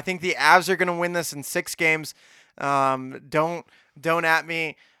time. I think the Avs are going to win this in 6 games. Don't at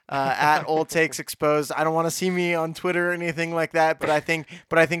me at Old Takes Exposed. I don't want to see me on Twitter or anything like that. But I think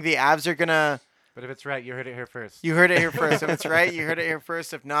the Avs are gonna. But if it's right, you heard it here first. You heard it here first. If it's right, you heard it here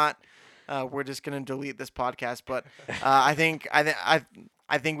first. If not, we're just gonna delete this podcast. But I think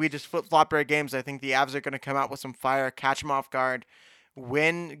we just flip-flop our games. I think the Avs are gonna come out with some fire, catch them off guard,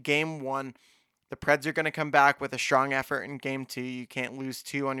 win Game 1. The Preds are going to come back with a strong effort in Game 2. You can't lose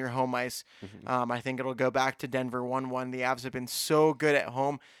 2 on your home ice. Mm-hmm. I think it'll go back to Denver 1-1. The Avs have been so good at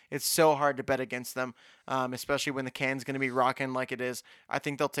home. It's so hard to bet against them, especially when the can's going to be rocking like it is. I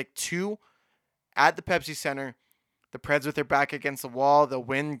think they'll take 2 at the Pepsi Center, the Preds with their back against the wall. They'll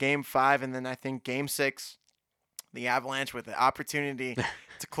win Game 5, and then I think Game 6, the Avalanche with the opportunity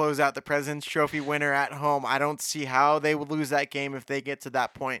to close out the President's Trophy winner at home. I don't see how they would lose that game if they get to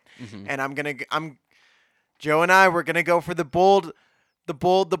that point. And Joe and I, we're gonna go for the bold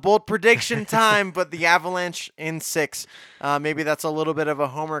prediction time, but the Avalanche in 6. Maybe that's a little bit of a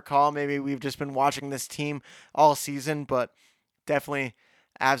homer call. Maybe we've just been watching this team all season, but definitely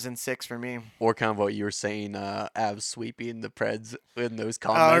Avs in 6 for me. Or kind of what you were saying, Avs sweeping the Preds in those Oh,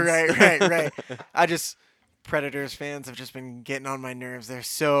 comments. right. Predators fans have just been getting on my nerves. They're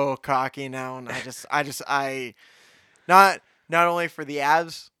so cocky now, and I not only for the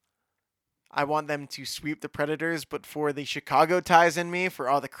Avs, I want them to sweep the Predators, but for the Chicago ties in me, for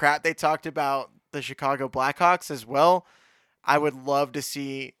all the crap they talked about the Chicago Blackhawks as well, I would love to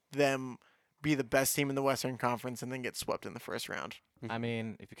see them be the best team in the Western Conference and then get swept in the first round. I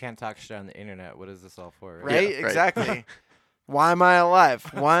mean, if you can't talk shit on the internet, what is this all for? Right? Yeah, right. Exactly. Why am I alive?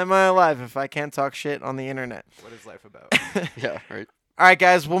 Why am I alive if I can't talk shit on the internet? What is life about? Yeah, right. All right,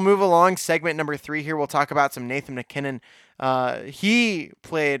 guys, we'll move along. Segment number 3 here. We'll talk about some Nathan MacKinnon. He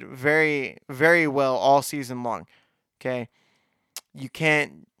played very, very well all season long. Okay, you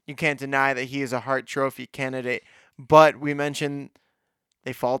can't deny that he is a Hart Trophy candidate. But we mentioned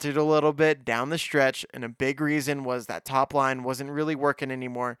they faltered a little bit down the stretch, and a big reason was that top line wasn't really working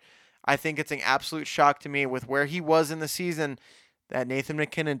anymore. I think it's an absolute shock to me with where he was in the season that Nathan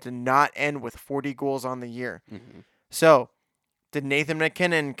MacKinnon did not end with 40 goals on the year. Mm-hmm. So, did Nathan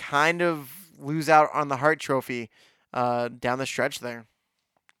MacKinnon kind of lose out on the Hart Trophy down the stretch there?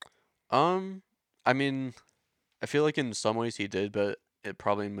 I mean, I feel like in some ways he did, but it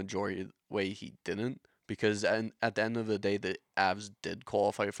probably in majority of the way he didn't, because at the end of the day, the Avs did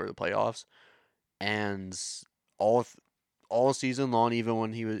qualify for the playoffs, and all season long, even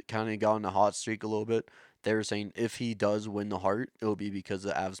when he was kind of got on a hot streak a little bit, they were saying if he does win the Hart, it'll be because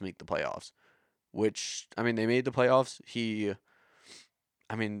the Avs make the playoffs. Which, I mean, they made the playoffs. You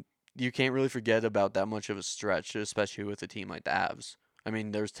can't really forget about that much of a stretch, especially with a team like the Avs. I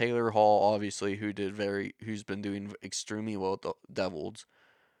mean, there's Taylor Hall, obviously, who's been doing extremely well with the Devils.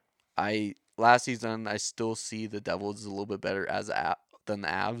 Last season, I still see the Devils a little bit better than the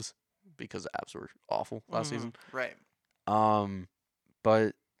Avs, because the Avs were awful last season. Right.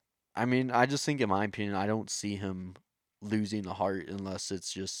 But I mean, I just think, in my opinion, I don't see him losing the Hart unless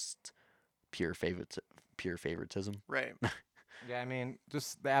it's just pure favoritism. Right. Yeah, I mean,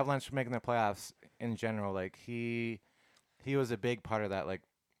 just the Avalanche making the playoffs in general. Like he was a big part of that. Like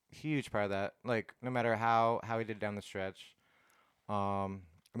huge part of that. Like no matter how he did down the stretch. I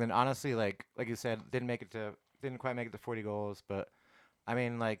mean, honestly, like you said, didn't quite make it to 40 goals. But I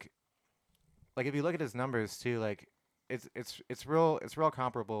mean, like if you look at his numbers too, like it's real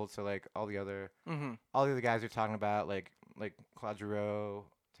comparable to like all the other guys you're talking about, like Claude Giroux,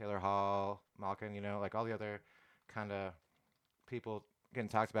 Taylor Hall, Malkin, like all the other kind of people getting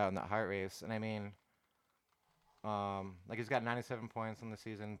talked about in that Hart race. And I mean, like he's got 97 points in the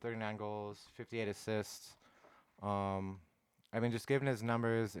season, 39 goals, 58 assists. I mean, just given his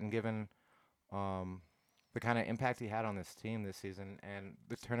numbers and given the kind of impact he had on this team this season and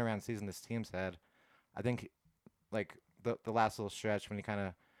the turnaround season this team's had, I think like the last little stretch when he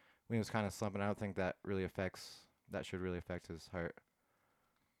was kind of slumping, I don't think that should really affect his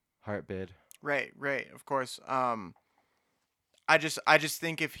Hart bid. Right. Of course. I just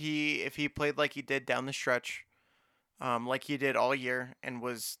think if he played like he did down the stretch, like he did all year and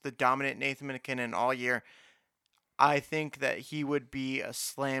was the dominant Nathan MacKinnon all year, I think that he would be a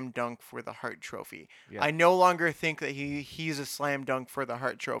slam dunk for the Hart Trophy. Yeah. I no longer think that he's a slam dunk for the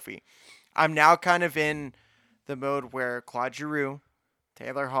Hart Trophy. I'm now kind of in the mode where Claude Giroux,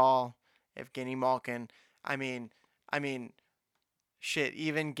 Taylor Hall, Evgeny Malkin, I mean, shit,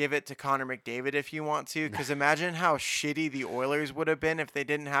 even give it to Connor McDavid if you want to, because imagine how shitty the Oilers would have been if they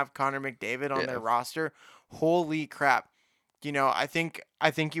didn't have Connor McDavid on their roster. Holy crap. I think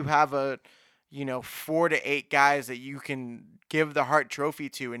you have 4 to 8 guys that you can give the Hart Trophy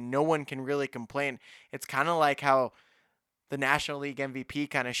to, and no one can really complain. It's kind of like how the National League MVP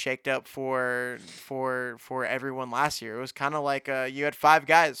kind of shaked up for everyone last year. It was kind of like you had 5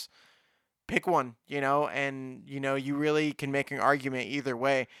 guys. Pick one, and, you really can make an argument either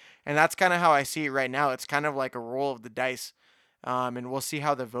way. And that's kind of how I see it right now. It's kind of like a roll of the dice. And we'll see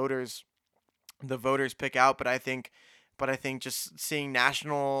how the voters pick out. But I think just seeing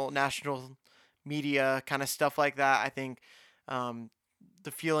national media kind of stuff like that, I think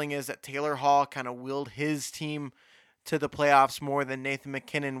the feeling is that Taylor Hall kind of willed his team to the playoffs more than Nathan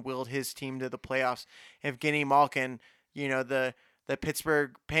MacKinnon willed his team to the playoffs. Evgeny Malkin, the the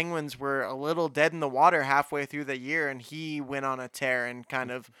Pittsburgh Penguins were a little dead in the water halfway through the year, and he went on a tear and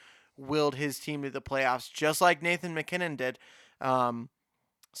kind of willed his team to the playoffs, just like Nathan MacKinnon did. So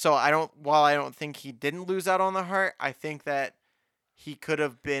while I don't think he didn't lose out on the Hart, I think that he could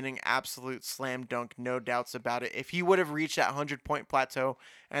have been an absolute slam dunk, no doubts about it. If he would have reached that 100-point plateau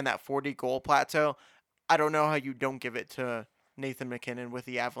and that 40-goal plateau, I don't know how you don't give it to Nathan MacKinnon with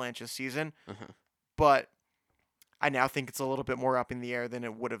the Avalanche's season. But I now think it's a little bit more up in the air than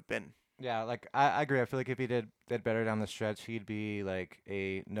it would have been. Yeah, like I agree. I feel like if he did better down the stretch, he'd be like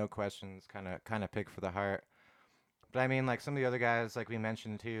a no questions kind of pick for the Hart. But I mean, like some of the other guys, like we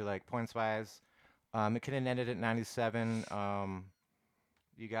mentioned too, like points wise, MacKinnon ended at 97.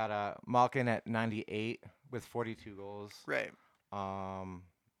 You got Malkin at 98 with 42 goals. Right. I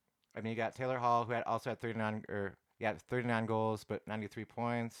mean, you got Taylor Hall, who also had 39 goals, but 93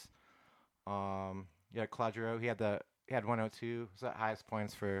 points. You had Claude Giroux, he had 102. So that highest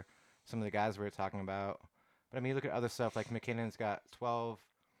points for some of the guys we were talking about. But I mean, you look at other stuff like MacKinnon's got 12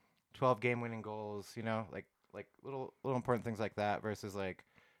 game-winning goals. You know, like little important things like that versus like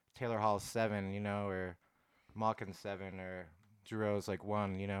Taylor Hall's 7, you know, or Malkin's 7, or Giroux's like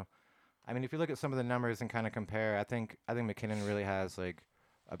 1, you know. I mean, if you look at some of the numbers and kind of compare, I think MacKinnon really has like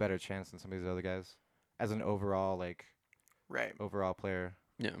a better chance than some of these other guys as an overall overall player.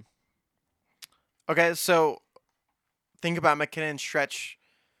 Yeah. Okay, so think about MacKinnon's stretch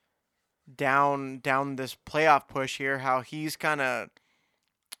down this playoff push here, how he's kind of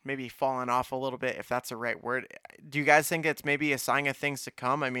maybe fallen off a little bit, if that's the right word. Do you guys think it's maybe a sign of things to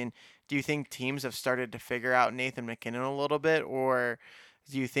come? I mean, do you think teams have started to figure out Nathan MacKinnon a little bit, or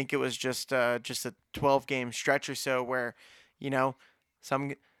do you think it was just a 12-game stretch or so where, you know,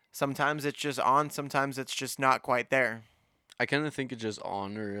 sometimes it's just on, sometimes it's just not quite there? I kind of think it's just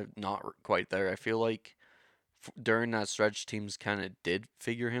on or not quite there. I feel like during that stretch, teams kind of did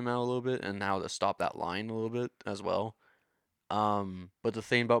figure him out a little bit and how to stop that line a little bit as well. But the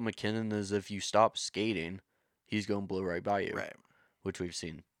thing about MacKinnon is if you stop skating, he's going to blow right by you. Right. Which we've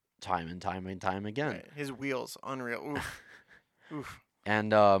seen time and time and time again. Right. His wheels, unreal. Oof. Oof.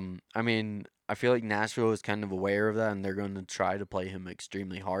 And, I mean, I feel like Nashville is kind of aware of that, and they're going to try to play him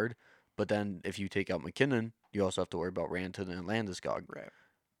extremely hard. But then if you take out MacKinnon, you also have to worry about Rantanen and Landeskog. Right.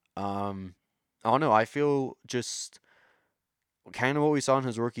 I don't know. I feel just kind of what we saw in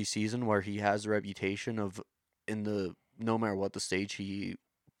his rookie season, where he has a reputation of no matter what the stage, he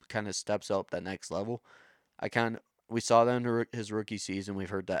kind of steps up that next level. We saw that in his rookie season. We've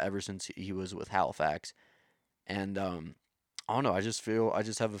heard that ever since he was with Halifax, and I don't know. I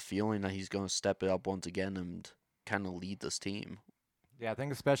just have a feeling that he's going to step it up once again and kind of lead this team. Yeah, I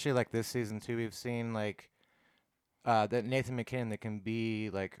think especially like this season too, we've seen like that Nathan MacKinnon that can be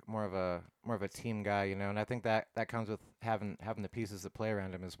like more of a team guy, you know, and I think that comes with having the pieces to play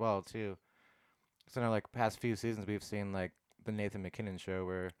around him as well too. So I know like past few seasons we've seen like the Nathan MacKinnon show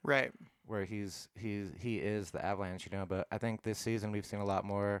where he is the Avalanche, you know, but I think this season we've seen a lot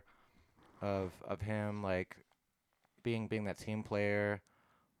more of him like being that team player.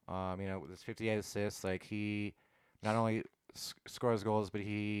 You know, with his 58 assists, like he not only scores goals, but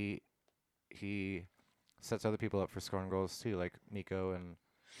he sets other people up for scoring goals too, like Mikko and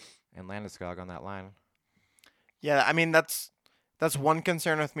Landeskog on that line. Yeah, I mean that's one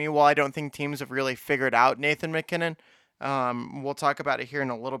concern with me. While I don't think teams have really figured out Nathan MacKinnon, we'll talk about it here in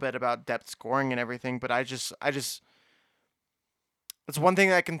a little bit about depth scoring and everything. But I just that's one thing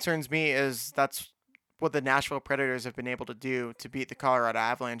that concerns me is that's what the Nashville Predators have been able to do to beat the Colorado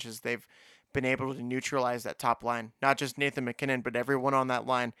Avalanche. Is they've been able to neutralize that top line, not just Nathan MacKinnon, but everyone on that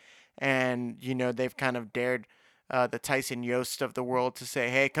line. And, you know, they've kind of dared the Tyson Yost of the world to say,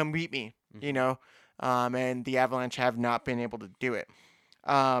 hey, come beat me, you know, and the Avalanche have not been able to do it.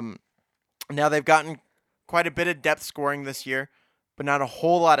 Now they've gotten quite a bit of depth scoring this year, but not a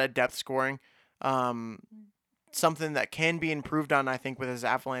whole lot of depth scoring. Something that can be improved on, I think, with his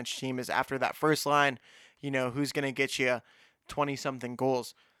Avalanche team is after that first line, you know, who's going to get you 20-something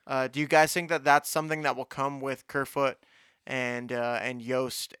goals. Do you guys think that that's something that will come with Kerfoot and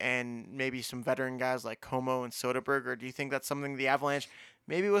Yost and maybe some veteran guys like Como and Soderberg, or do you think that's something the Avalanche,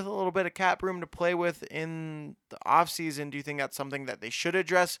 maybe with a little bit of cap room to play with in the offseason, do you think that's something that they should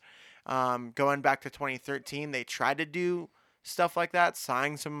address? Going back to 2013, they tried to do stuff like that,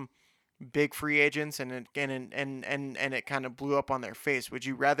 sign some big free agents, and it kind of blew up on their face. Would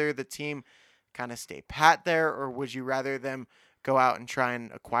you rather the team kind of stay pat there, or would you rather them go out and try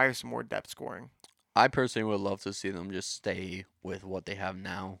and acquire some more depth scoring? I personally would love to see them just stay with what they have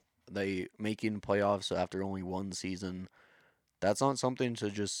now. They making playoffs after only one season. That's not something to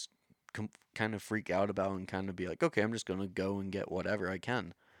just kind of freak out about and kind of be like, okay, I'm just gonna go and get whatever I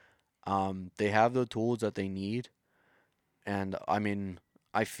can. They have the tools that they need, and I mean,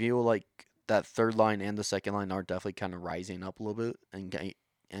 I feel like that third line and the second line are definitely kind of rising up a little bit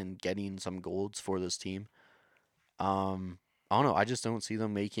and getting some golds for this team. I don't know. I just don't see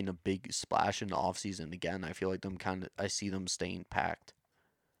them making a big splash in the offseason again. I feel like I see them staying packed.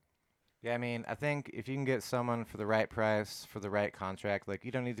 Yeah, I mean, I think if you can get someone for the right price, for the right contract, like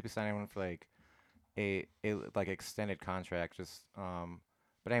you don't need to be signing one for like a like extended contract. Just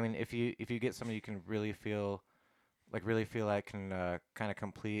but I mean, if you get someone you can really feel like can kind of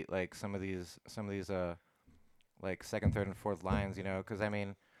complete like some of these like second, third, and fourth lines, you know, because I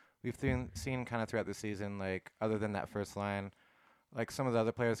mean, we've seen kind of throughout the season, like other than that first line, like some of the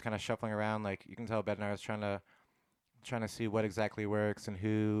other players kind of shuffling around. Like you can tell Bednar is trying to see what exactly works and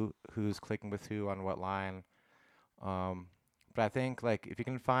who's clicking with who on what line. But I think like if you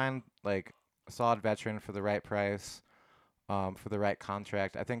can find like a solid veteran for the right price, for the right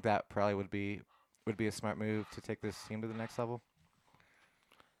contract, I think that probably would be a smart move to take this team to the next level.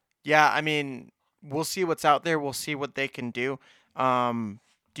 Yeah, I mean, we'll see what's out there. We'll see what they can do.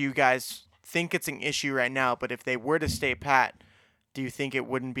 Do you guys think it's an issue right now? But if they were to stay pat, do you think it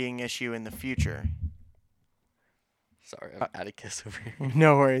wouldn't be an issue in the future? Sorry, I'm Atticus over here.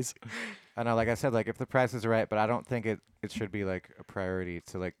 No worries. I know, like I said, like if the price is right, but I don't think it should be like a priority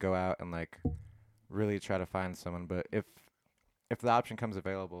to like go out and like really try to find someone. But if the option comes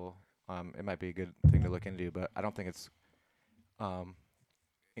available, it might be a good thing to look into. But I don't think it's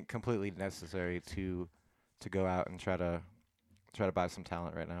completely necessary to go out and try to buy some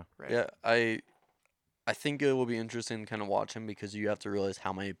talent right now. Right. Yeah, I think it will be interesting to kind of watch him because you have to realize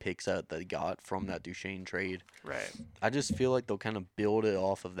how many picks that they got from that Duchesne trade. Right. I just feel like they'll kind of build it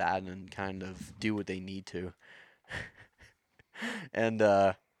off of that and kind of do what they need to. And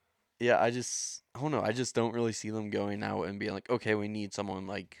yeah, I don't know. I just don't really see them going out and being like, okay, we need someone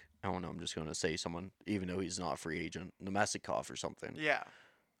like, I don't know. I'm just going to say someone, even though he's not a free agent, Nemestikov or something. Yeah.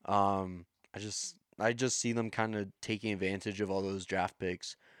 I just see them kind of taking advantage of all those draft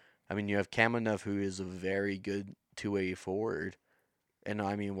picks. I mean, you have Kamenev, who is a very good two-way forward, and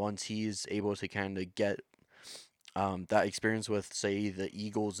I mean, once he's able to kind of get that experience with, say, the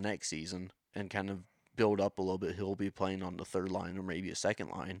Eagles next season, and kind of build up a little bit, he'll be playing on the third line or maybe a second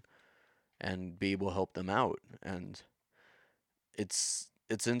line, and be able to help them out. And it's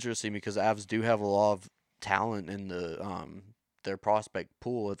interesting because Avs do have a lot of talent in their prospect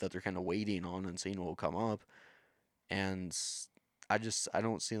pool that they're kind of waiting on and seeing what will come up, and I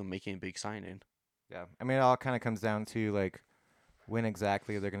don't see them making a big signing. Yeah, I mean, it all kind of comes down to like when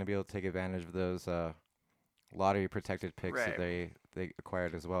exactly they're going to be able to take advantage of those lottery protected picks Right. that they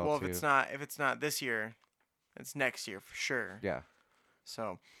acquired as well. Well, too. if it's not this year, it's next year for sure. Yeah.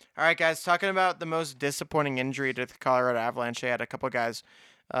 So, all right, guys, talking about the most disappointing injury to the Colorado Avalanche, they had a couple guys.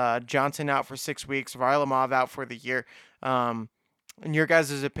 Johnson out for 6 weeks, Varlamov out for the year. In your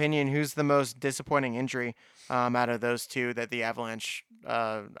guys' opinion, who's the most disappointing injury out of those two that the Avalanche,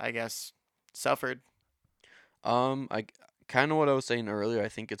 I guess, suffered? I kind of what I was saying earlier. I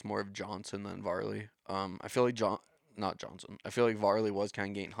think it's more of Johnson than Varley. I feel like not Johnson. I feel like Varley was kind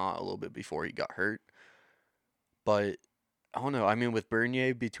of getting hot a little bit before he got hurt. But I don't know. I mean, with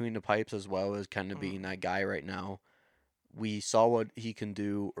Bernier between the pipes as well as kind of being that guy right now, we saw what he can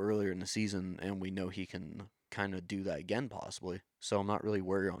do earlier in the season, and we know he can kind of do that again possibly. So I'm not really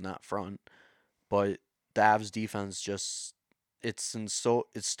worried on that front. But the Avs defense just it's still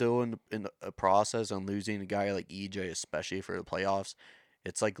in a process, and losing a guy like EJ, especially for the playoffs,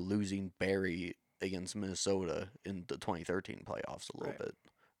 it's like losing Barry against Minnesota in the 2013 playoffs a little Right. bit.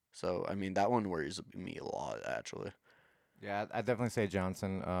 So I mean that one worries me a lot actually. Yeah, I'd definitely say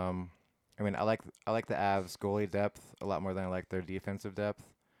Johnson. I mean, I like the Avs goalie depth a lot more than I like their defensive depth.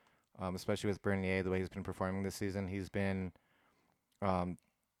 Especially with Bernier, the way he's been performing this season, he's been a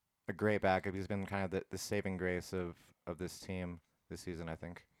great backup. He's been kind of the saving grace of this team this season, I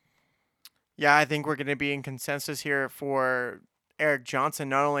think. Yeah, I think we're going to be in consensus here for Eric Johnson,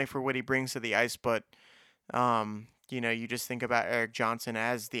 not only for what he brings to the ice, but, you just think about Eric Johnson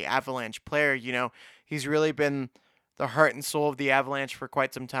as the Avalanche player. He's really been the heart and soul of the Avalanche for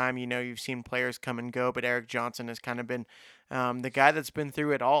quite some time. You've seen players come and go, but Eric Johnson has kind of been the guy that's been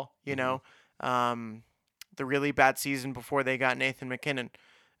through it all, the really bad season before they got Nathan McKinnon,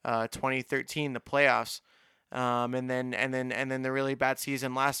 2013, the playoffs. And then the really bad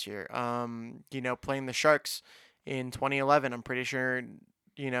season last year. Playing the Sharks in 2011. I'm pretty sure,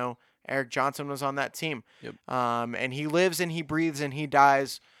 Eric Johnson was on that team. Yep. And he lives and he breathes and he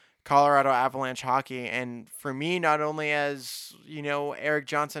dies Colorado Avalanche hockey. And for me, not only as, Eric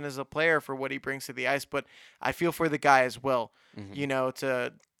Johnson as a player for what he brings to the ice, but I feel for the guy as well,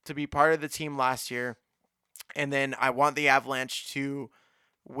 Mm-hmm. to be part of the team last year. And then I want the Avalanche to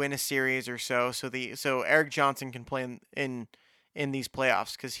win a series or so Eric Johnson can play in these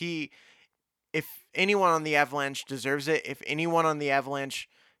playoffs, because if anyone on the Avalanche deserves it, if anyone on the Avalanche,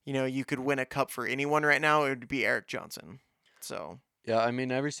 you could win a cup for anyone right now, it would be Eric Johnson. So Yeah, I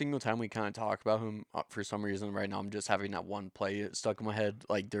mean, every single time we kind of talk about him, for some reason, right now, I'm just having that one play stuck in my head,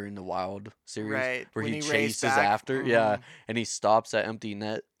 like during the Wild series, right where when he he raised chases back, after, yeah, and he stops that empty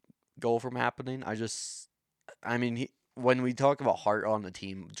net goal from happening. I mean, when we talk about heart on the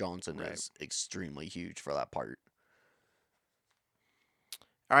team, Johnson right. is extremely huge for that part.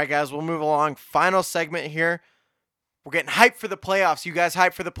 All right, guys, we'll move along. Final segment here. We're getting hyped for the playoffs. You guys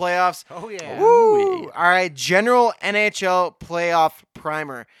hyped for the playoffs? Oh yeah. Woo! yeah. All right, general NHL playoff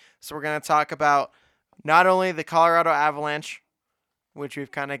primer. So we're going to talk about not only the Colorado Avalanche, which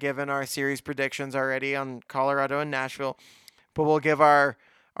we've kind of given our series predictions already on Colorado and Nashville, but we'll give our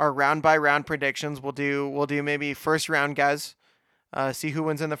round by round predictions. We'll do maybe first round guys, see who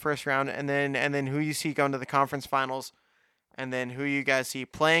wins in the first round, and then who you see going to the conference finals, and then who you guys see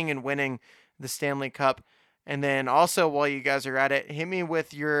playing and winning the Stanley Cup. And then also, while you guys are at it, hit me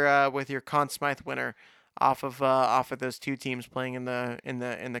with your Conn Smythe winner off of those two teams playing in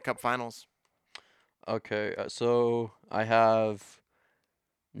the Cup Finals. Okay, so I have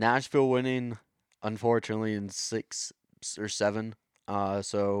Nashville winning, unfortunately, in 6 or 7.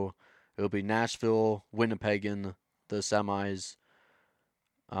 So it'll be Nashville, Winnipeg in the semis.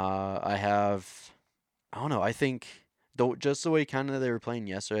 I don't know. I think just the way kind of they were playing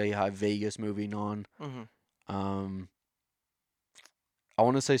yesterday, I have Vegas moving on. Mm-hmm. I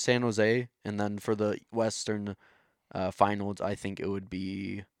want to say San Jose, and then for the Western finals, I think it would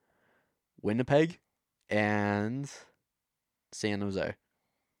be Winnipeg and San Jose,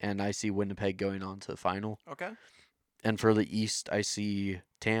 and I see Winnipeg going on to the final. Okay. And for the East, I see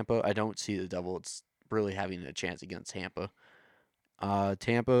Tampa. I don't see the Devils really having a chance against Tampa.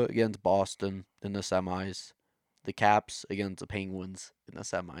 Tampa against Boston in the semis. The Caps against the Penguins in the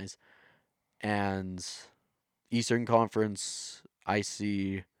semis. And Eastern Conference, I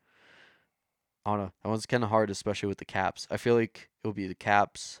see. I don't know. That one's kind of hard, especially with the Caps. I feel like it'll be the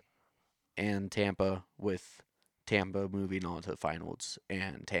Caps and Tampa, with Tampa moving on to the finals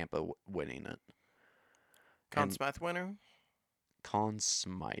and Tampa winning it. Conn And Smythe winner. Conn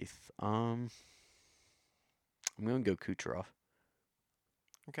Smythe. I'm gonna go Kucherov.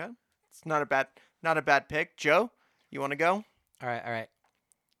 Okay. It's not a bad pick. Joe, you want to go? All right.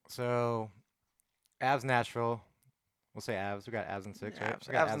 So, Avs Nashville. We'll say Avs. We got Avs in 6, right?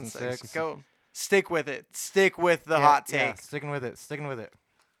 We got Avs in 6. Go. Stick with it. Stick with the hot take. Yeah, sticking with it.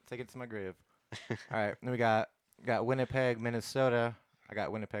 Take it to my grave. All right. Then we got Winnipeg, Minnesota. I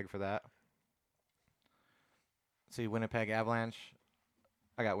got Winnipeg for that. See Winnipeg Avalanche.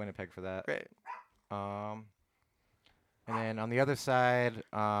 I got Winnipeg for that. Great. And then on the other side,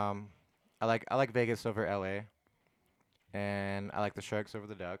 I like Vegas over LA, and I like the Sharks over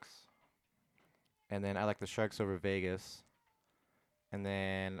the Ducks. And then I like the Sharks over Vegas. And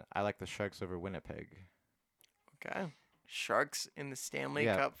then I like the Sharks over Winnipeg. Okay. Sharks in the Stanley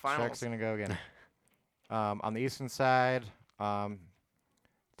Yeah, Cup Finals. Sharks are gonna go again. On the Eastern side,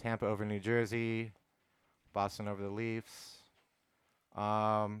 Tampa over New Jersey, Boston over the Leafs.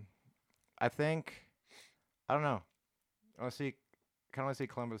 I don't know. I want to see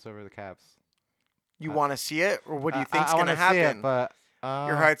Columbus over the Caps. You I- want to see it, or what do you I think's going to wanna see happen? it, but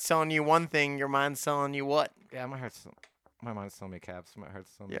Your heart's telling you one thing, your mind's telling you what? yeah, my mind's telling me Caps. My heart's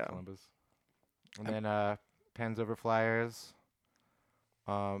telling me Yeah. Columbus. And then Pens over Flyers.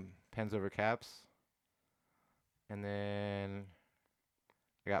 Pens over Caps. And then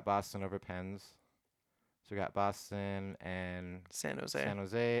I got Boston over Pens. So we got Boston and San Jose. San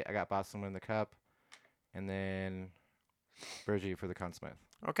Jose. I got Boston winning the cup. And then Bergie for the Conn Smythe.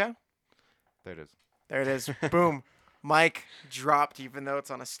 Okay. There it is. There it is. Boom. Mic dropped, even though it's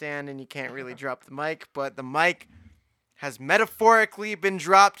on a stand and you can't really drop the mic, but the mic has metaphorically been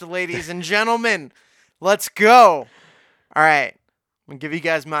dropped, ladies and gentlemen. Let's go. All right. I'm going to give you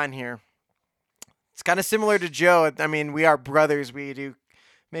guys mine here. It's kind of similar to Joe. I mean, we are brothers. We do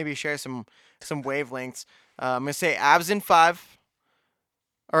maybe share some wavelengths. I'm going to say Avs in 5.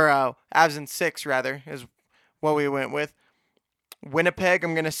 Or Avs in 6, rather, is what we went with. Winnipeg,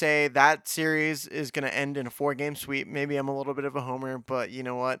 I'm going to say that series is going to end in a 4-game sweep. Maybe I'm a little bit of a homer, but you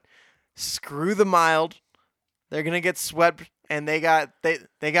know what? Screw the Mild. They're going to get swept, and they got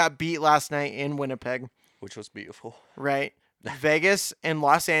beat last night in Winnipeg, Which was beautiful. right? Vegas and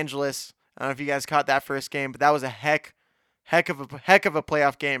Los Angeles. I don't know if you guys caught that first game, but that was a heck of a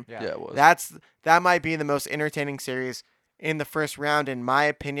playoff game. Yeah. Yeah, it was. That might be the most entertaining series in the first round, in my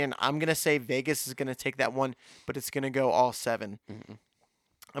opinion. I'm gonna say Vegas is gonna take that one, but it's gonna go all 7. Mhm.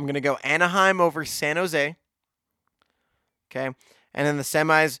 I'm gonna go Anaheim over San Jose. Okay, and then the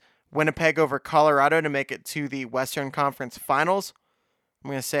semis, Winnipeg over Colorado to make it to the Western Conference Finals.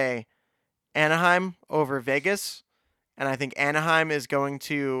 I'm gonna say Anaheim over Vegas, and I think Anaheim is going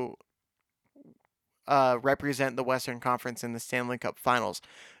to represent the Western Conference in the Stanley Cup Finals.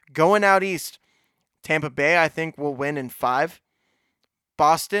 Going out east, Tampa Bay, I think, will win in 5.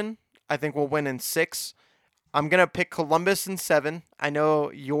 Boston, I think, will win in 6. I'm going to pick Columbus in 7. I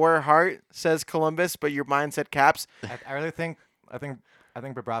know your heart says Columbus, but your mind said Caps. I really think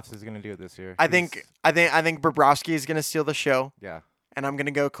Bobrovsky's going to do it this year. I think Bobrovsky is going to steal the show, Yeah. and I'm going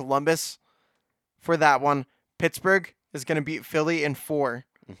to go Columbus for that one. Pittsburgh is going to beat Philly in 4.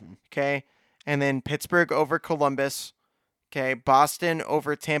 Mhm. Okay? And then Pittsburgh over Columbus. Okay, Boston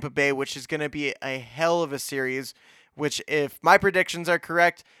over Tampa Bay, which is going to be a hell of a series, which, if my predictions are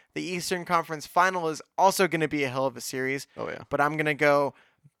correct, the Eastern Conference Final is also going to be a hell of a series. Oh, yeah. But I'm going to go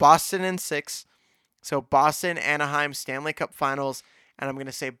Boston in 6. So Boston, Anaheim, Stanley Cup Finals. And I'm going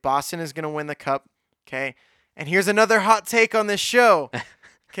to say Boston is going to win the cup. Okay. And here's another hot take on this show.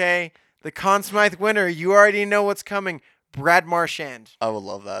 Okay. The Conn Smythe winner, you already know what's coming. Brad Marchand. I would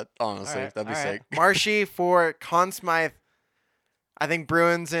love that, honestly. Alright, That'd be alright. sick. Marshy for Conn Smythe. I think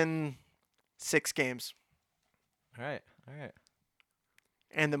Bruins in 6 games. All right.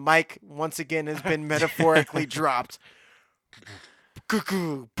 And the mic, once again, has been metaphorically dropped.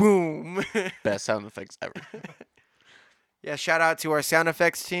 Cuckoo, boom. Best sound effects ever. Yeah, shout out to our sound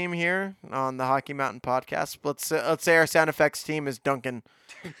effects team here on the Hockey Mountain podcast. Let's say our sound effects team is Duncan.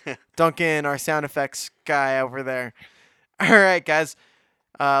 Duncan, our sound effects guy over there. All right, guys.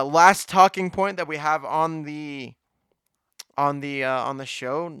 Last talking point that we have on the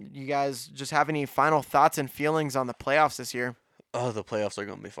show. You guys just have any final thoughts and feelings on the playoffs this year? Oh, the playoffs are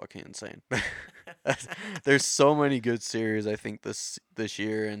gonna be fucking insane. There's so many good series, I think, this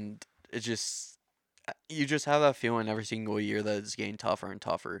year, and you just have that feeling every single year that it's getting tougher and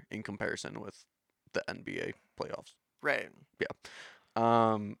tougher in comparison with the NBA playoffs. Right.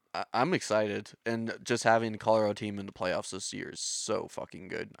 I'm excited, and just having the Colorado team in the playoffs this year is so fucking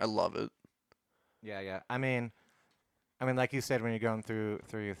good. I love it. Yeah. I mean, like you said, when you're going through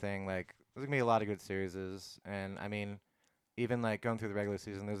your thing, like there's gonna be a lot of good series, and I mean, even like going through the regular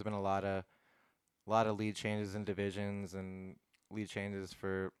season, there's been a lot of lead changes in divisions and lead changes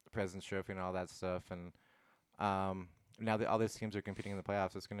for President's Trophy and all that stuff, and now that all these teams are competing in the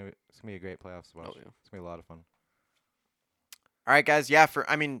playoffs, it's gonna be a great playoffs to watch. Oh, yeah. It's gonna be a lot of fun. All right, guys. Yeah,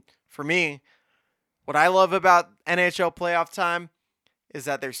 for me, what I love about NHL playoff time is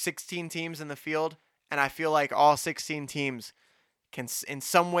that there's 16 teams in the field, and I feel like all 16 teams can, in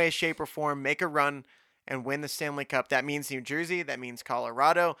some way, shape, or form, make a run and win the Stanley Cup. That means New Jersey. That means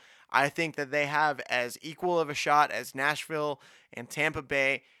Colorado. I think that they have as equal of a shot as Nashville and Tampa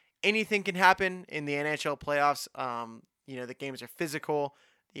Bay. Anything can happen in the NHL playoffs. The games are physical.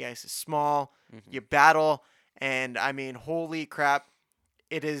 The ice is small. Mhm. You battle. And I mean, holy crap,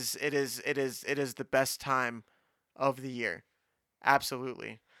 it is the best time of the year.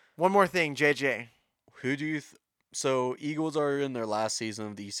 Absolutely. One more thing, JJ. Who do you? So Eagles are in their last season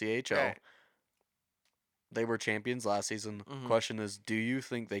of the ECHL. Right. They were champions last season. Mhm. Question is, do you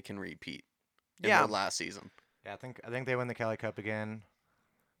think they can repeat in Yeah. their last season? Yeah, I think they win the Kelly Cup again.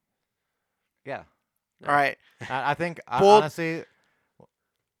 Yeah, All right. I think Bold- honestly,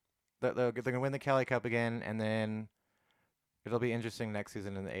 they're gonna win the Kelly Cup again, and then it'll be interesting next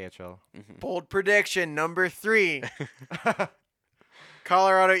season in the AHL. Mhm. Bold prediction number 3.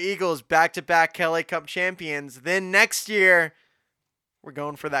 Colorado Eagles back-to-back Kelly Cup champions. Then next year, we're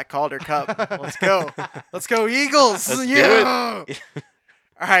going for that Calder Cup. Let's go. Let's go Eagles. Let's do Yeah. it.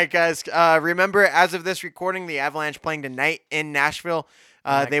 All right, guys. Remember, as of this recording, the Avalanche playing tonight in Nashville.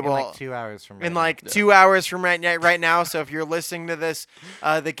 They in will like 2 hours from in now. like Yeah. 2 hours from right now. So if you're listening to this,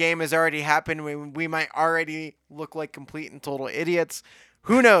 the game has already happened. We might already look like complete and total idiots.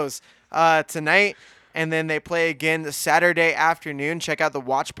 Who knows? Tonight, and then they play again the Saturday afternoon. Check out the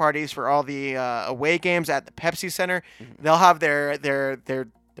watch parties for all the away games at the Pepsi Center. They'll have their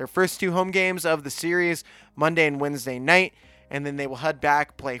first 2 home games of the series Monday and Wednesday night, and then they will head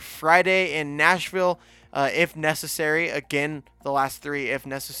back, play Friday in Nashville. If necessary, again, the last 3, if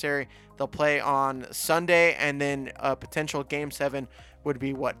necessary, they'll play on Sunday, and then a potential Game 7 would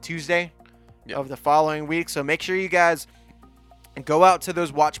be, Tuesday Yep. of the following week. So make sure you guys And go out to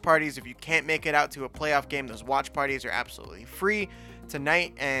those watch parties. If you can't make it out to a playoff game, those watch parties are absolutely free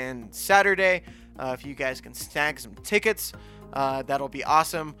tonight and Saturday. If you guys can snag some tickets, that'll be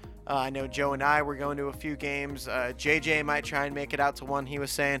awesome. I know Joe and I were going to a few games. JJ might try and make it out to one, he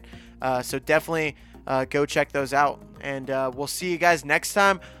was saying. So definitely go check those out. And we'll see you guys next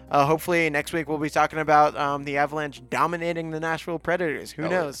time. Hopefully next week we'll be talking about the Avalanche dominating the Nashville Predators. Who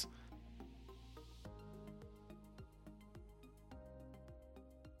knows?